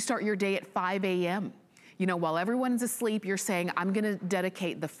 Maybe you start your day at 5 a.m. You know, while everyone's asleep, you're saying, I'm gonna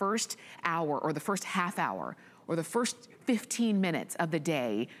dedicate the first hour or the first half hour or the first 15 minutes of the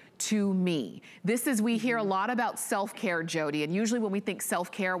day to me. This is, we hear a lot about self-care, Jody, and usually when we think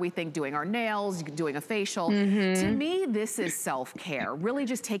self-care, we think doing our nails, doing a facial. To me, this is self-care, really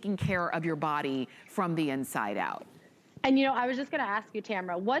just taking care of your body from the inside out. And you know, I was just gonna ask you,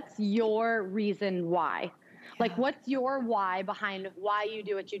 Tamara, what's your reason why? Like, what's your why behind why you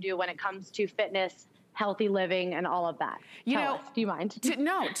do what you do when it comes to fitness healthy living and all of that. You Tell know, us, do you mind?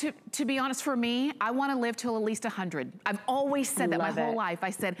 To be honest, for me, I want to live till at least 100. I've always said that my whole life. I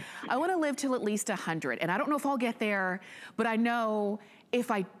said, I want to live till at least 100. And I don't know if I'll get there, but I know if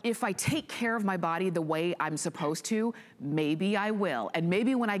I take care of my body the way I'm supposed to, maybe I will. And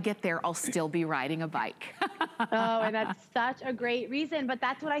maybe when I get there, I'll still be riding a bike. Oh, and that's such a great reason. But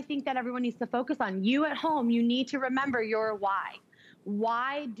that's what I think that everyone needs to focus on. You at home, you need to remember your why.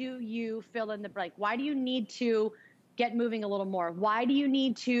 Why do you fill in the blank? Why do you need to get moving a little more? Why do you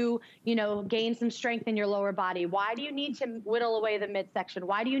need to, you know, gain some strength in your lower body? Why do you need to whittle away the midsection?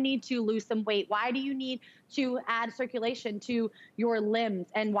 Why do you need to lose some weight? Why do you need to add circulation to your limbs?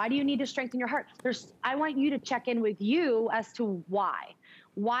 And why do you need to strengthen your heart? I want you to check in with you as to why.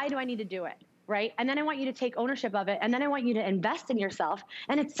 Why do I need to do it? Right? And then I want you to take ownership of it. And then I want you to invest in yourself.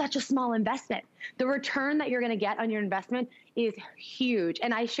 And it's such a small investment. The return that you're going to get on your investment is huge.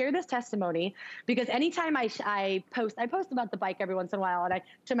 And I share this testimony because anytime I post about the bike every once in a while, and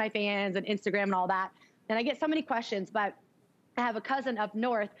to my fans and Instagram and all that. And I get so many questions, but I have a cousin up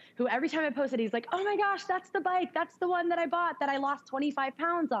north who every time I post it, he's like, oh my gosh, that's the bike. That's the one that I bought that I lost 25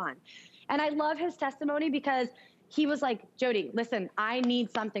 pounds on. And I love his testimony because he was like, Jody, listen, I need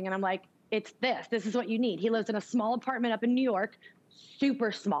something. And I'm like, it's this. This is what you need. He lives in a small apartment up in New York,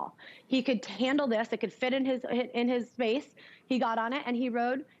 super small. He could handle this. It could fit in his space. He got on it and he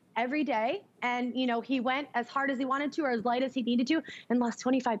rode every day. And, you know, he went as hard as he wanted to or as light as he needed to and lost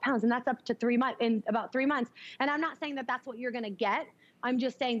 25 pounds. And that's up to 3 months, in about 3 months. And I'm not saying that that's what you're going to get. I'm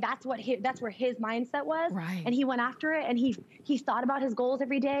just saying that's where his mindset was. Right. And he went after it and he thought about his goals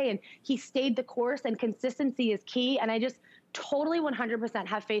every day and he stayed the course, and consistency is key. And I just totally 100%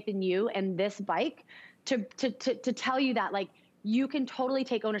 have faith in you and this bike to tell you that, like, you can totally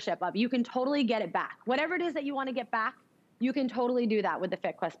take ownership of, you can totally get it back. Whatever it is that you want to get back, you can totally do that with the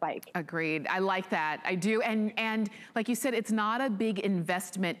FitQuest bike. Agreed. I like that. I do. And like you said, it's not a big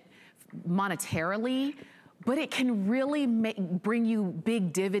investment monetarily, but it can really bring you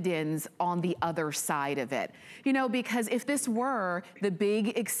big dividends on the other side of it. You know, because if this were the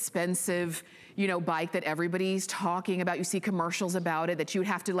big, expensive, you know, bike that everybody's talking about, you see commercials about it, that you would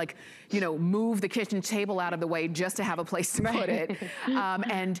have to, like, you know, move the kitchen table out of the way just to have a place to put it,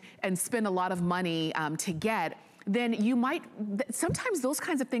 and spend a lot of money to get, then you might, sometimes those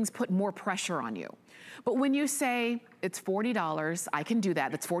kinds of things put more pressure on you. But when you say, it's $40, I can do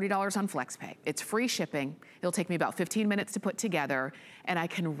that. That's $40 on FlexPay. It's free shipping. It'll take me about 15 minutes to put together, and I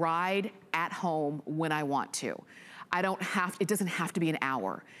can ride at home when I want to. It doesn't have to be an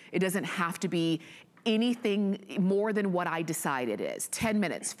hour. It doesn't have to be anything more than what I decide it is. 10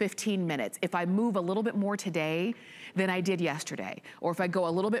 minutes, 15 minutes. If I move a little bit more today than I did yesterday, or if I go a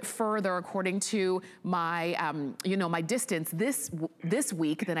little bit further according to my, you know, my distance this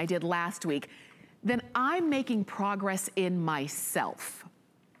week than I did last week, then I'm making progress in myself.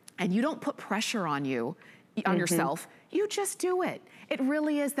 And you don't put pressure on you, on yourself, you just do it. It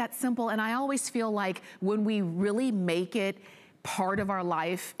really is that simple. And I always feel like when we really make it part of our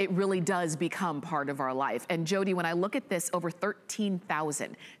life, it really does become part of our life. And Jody, when I look at this, over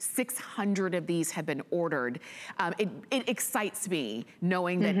 13,600 of these have been ordered. It excites me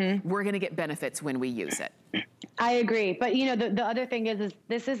knowing that we're gonna get benefits when we use it. I agree. But you know, the other thing is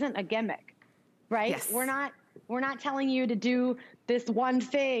this isn't a gimmick, right? Yes. We're not telling you to do this one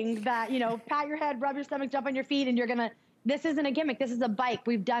thing that, you know, pat your head, rub your stomach, jump on your feet, and this isn't a gimmick. This is a bike.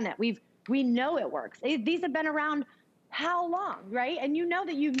 We've done it. We know it works. These have been around how long, right? And you know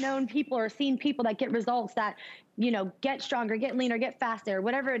that you've known people or seen people that get results that, you know, get stronger, get leaner, get faster,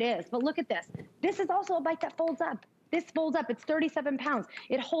 whatever it is. But look at this. This is also a bike that folds up. This folds up. It's 37 pounds.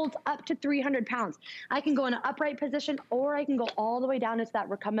 It holds up to 300 pounds. I can go in an upright position, or I can go all the way down into that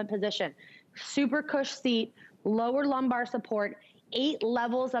recumbent position. Super cush seat, lower lumbar support, 8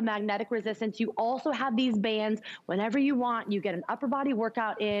 levels of magnetic resistance. You also have these bands whenever you want. You get an upper body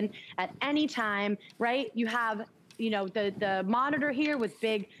workout in at any time, right? You have, you know, the monitor here with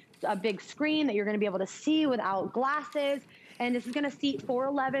a big screen that you're going to be able to see without glasses. And this is going to seat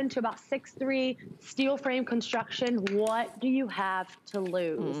 4'11" to about 6'3", steel frame construction. What do you have to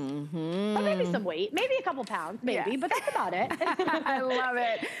lose? Or maybe some weight, maybe a couple pounds, maybe, but that's about it. I love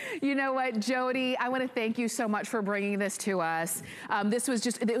it. You know what, Jody, I want to thank you so much for bringing this to us. This was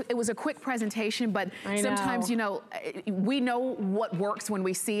just, it was a quick presentation, but sometimes, you know, we know what works when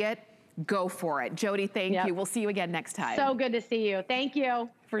we see it. Go for it. Jody, thank you. We'll see you again next time. So good to see you. Thank you.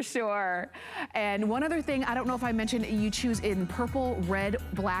 For sure. And one other thing, I don't know if I mentioned, you choose in purple, red,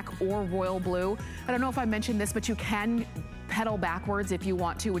 black, or royal blue. I don't know if I mentioned this, but you can pedal backwards if you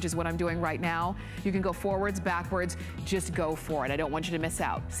want to, which is what I'm doing right now. You can go forwards, backwards, just go for it. I don't want you to miss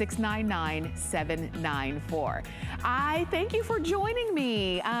out. 699-794. I thank you for joining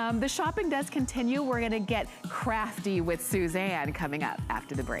me. The shopping does continue. We're gonna get crafty with Suzanne coming up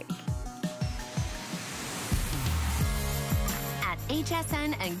after the break. At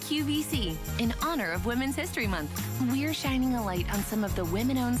HSN and QVC, in honor of Women's History Month, we're shining a light on some of the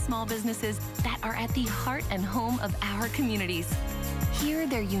women-owned small businesses that are at the heart and home of our communities. Hear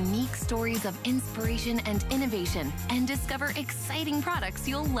their unique stories of inspiration and innovation, and discover exciting products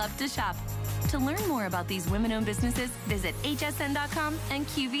you'll love to shop. To learn more about these women-owned businesses, visit hsn.com and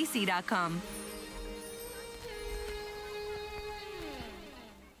qvc.com.